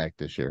step back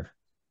this year.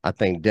 I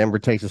think Denver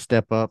takes a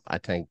step up. I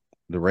think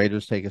the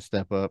Raiders take a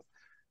step up.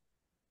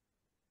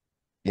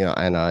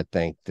 And I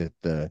think that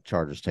the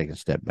Chargers take a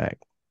step back.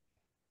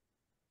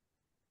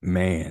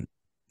 Man,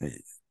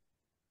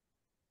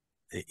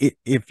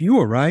 if you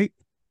are right,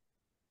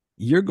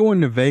 you're going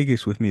to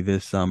Vegas with me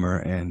this summer,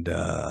 and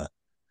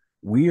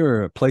we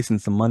are placing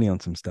some money on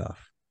some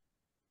stuff.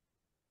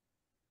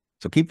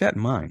 So keep that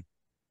in mind.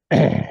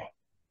 I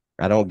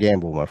don't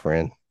gamble, my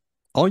friend.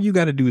 All you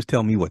got to do is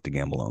tell me what to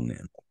gamble on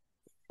then.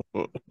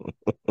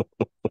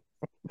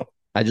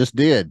 I just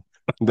did.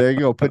 There you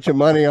go. Put your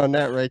money on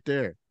that right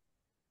there.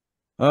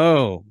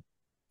 Oh,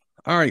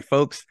 all right,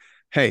 folks.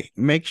 Hey,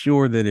 make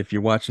sure that if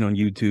you're watching on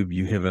YouTube,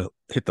 you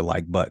hit the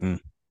like button,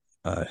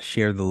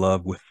 share the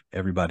love with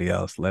everybody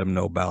else. Let them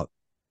know about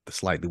the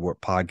Slightly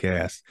Warped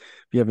podcast.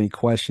 If you have any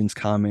questions,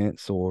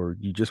 comments, or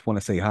you just want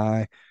to say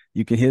hi,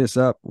 you can hit us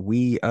up.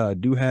 We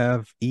do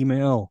have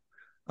email.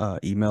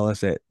 Email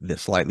us at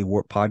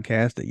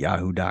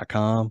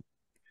theslightlywarpedpodcast@yahoo.com.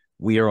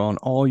 We are on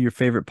all your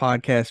favorite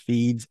podcast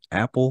feeds.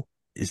 Apple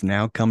is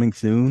now coming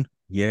soon.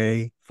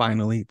 Yay.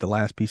 Finally, the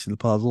last piece of the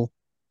puzzle.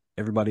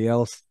 Everybody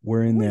else,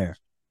 we're in there.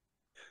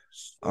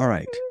 All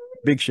right.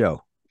 Big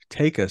Show.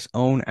 Take us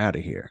on out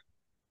of here.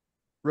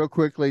 Real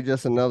quickly,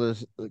 just another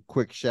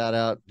quick shout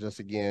out. Just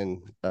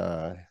again,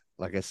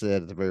 like I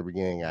said at the very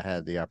beginning, I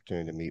had the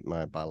opportunity to meet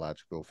my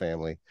biological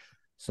family.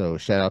 So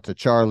shout out to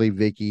Charlie,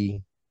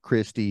 Vicky,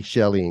 Christy,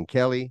 Shelly, and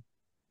Kelly.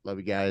 Love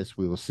you guys.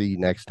 We will see you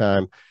next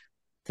time.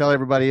 Tell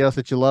everybody else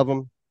that you love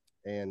them.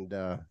 And,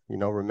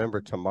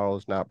 remember,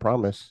 tomorrow's not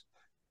promised.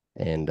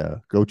 And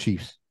go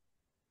Chiefs.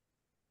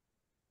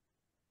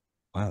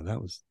 Wow,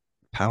 that was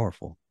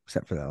powerful,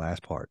 except for that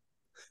last part.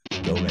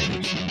 Go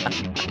Raiders.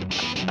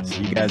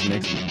 See you guys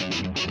next week.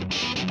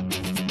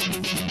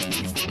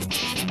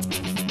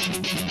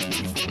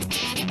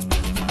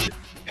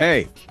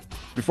 Hey,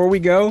 before we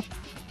go,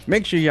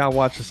 make sure y'all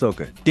watch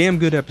Ahsoka. Damn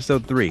good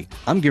episode 3.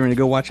 I'm getting to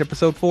go watch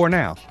episode 4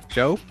 now.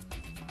 Show?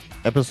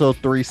 Episode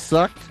 3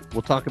 sucked.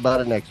 We'll talk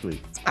about it next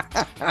week.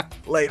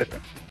 Later.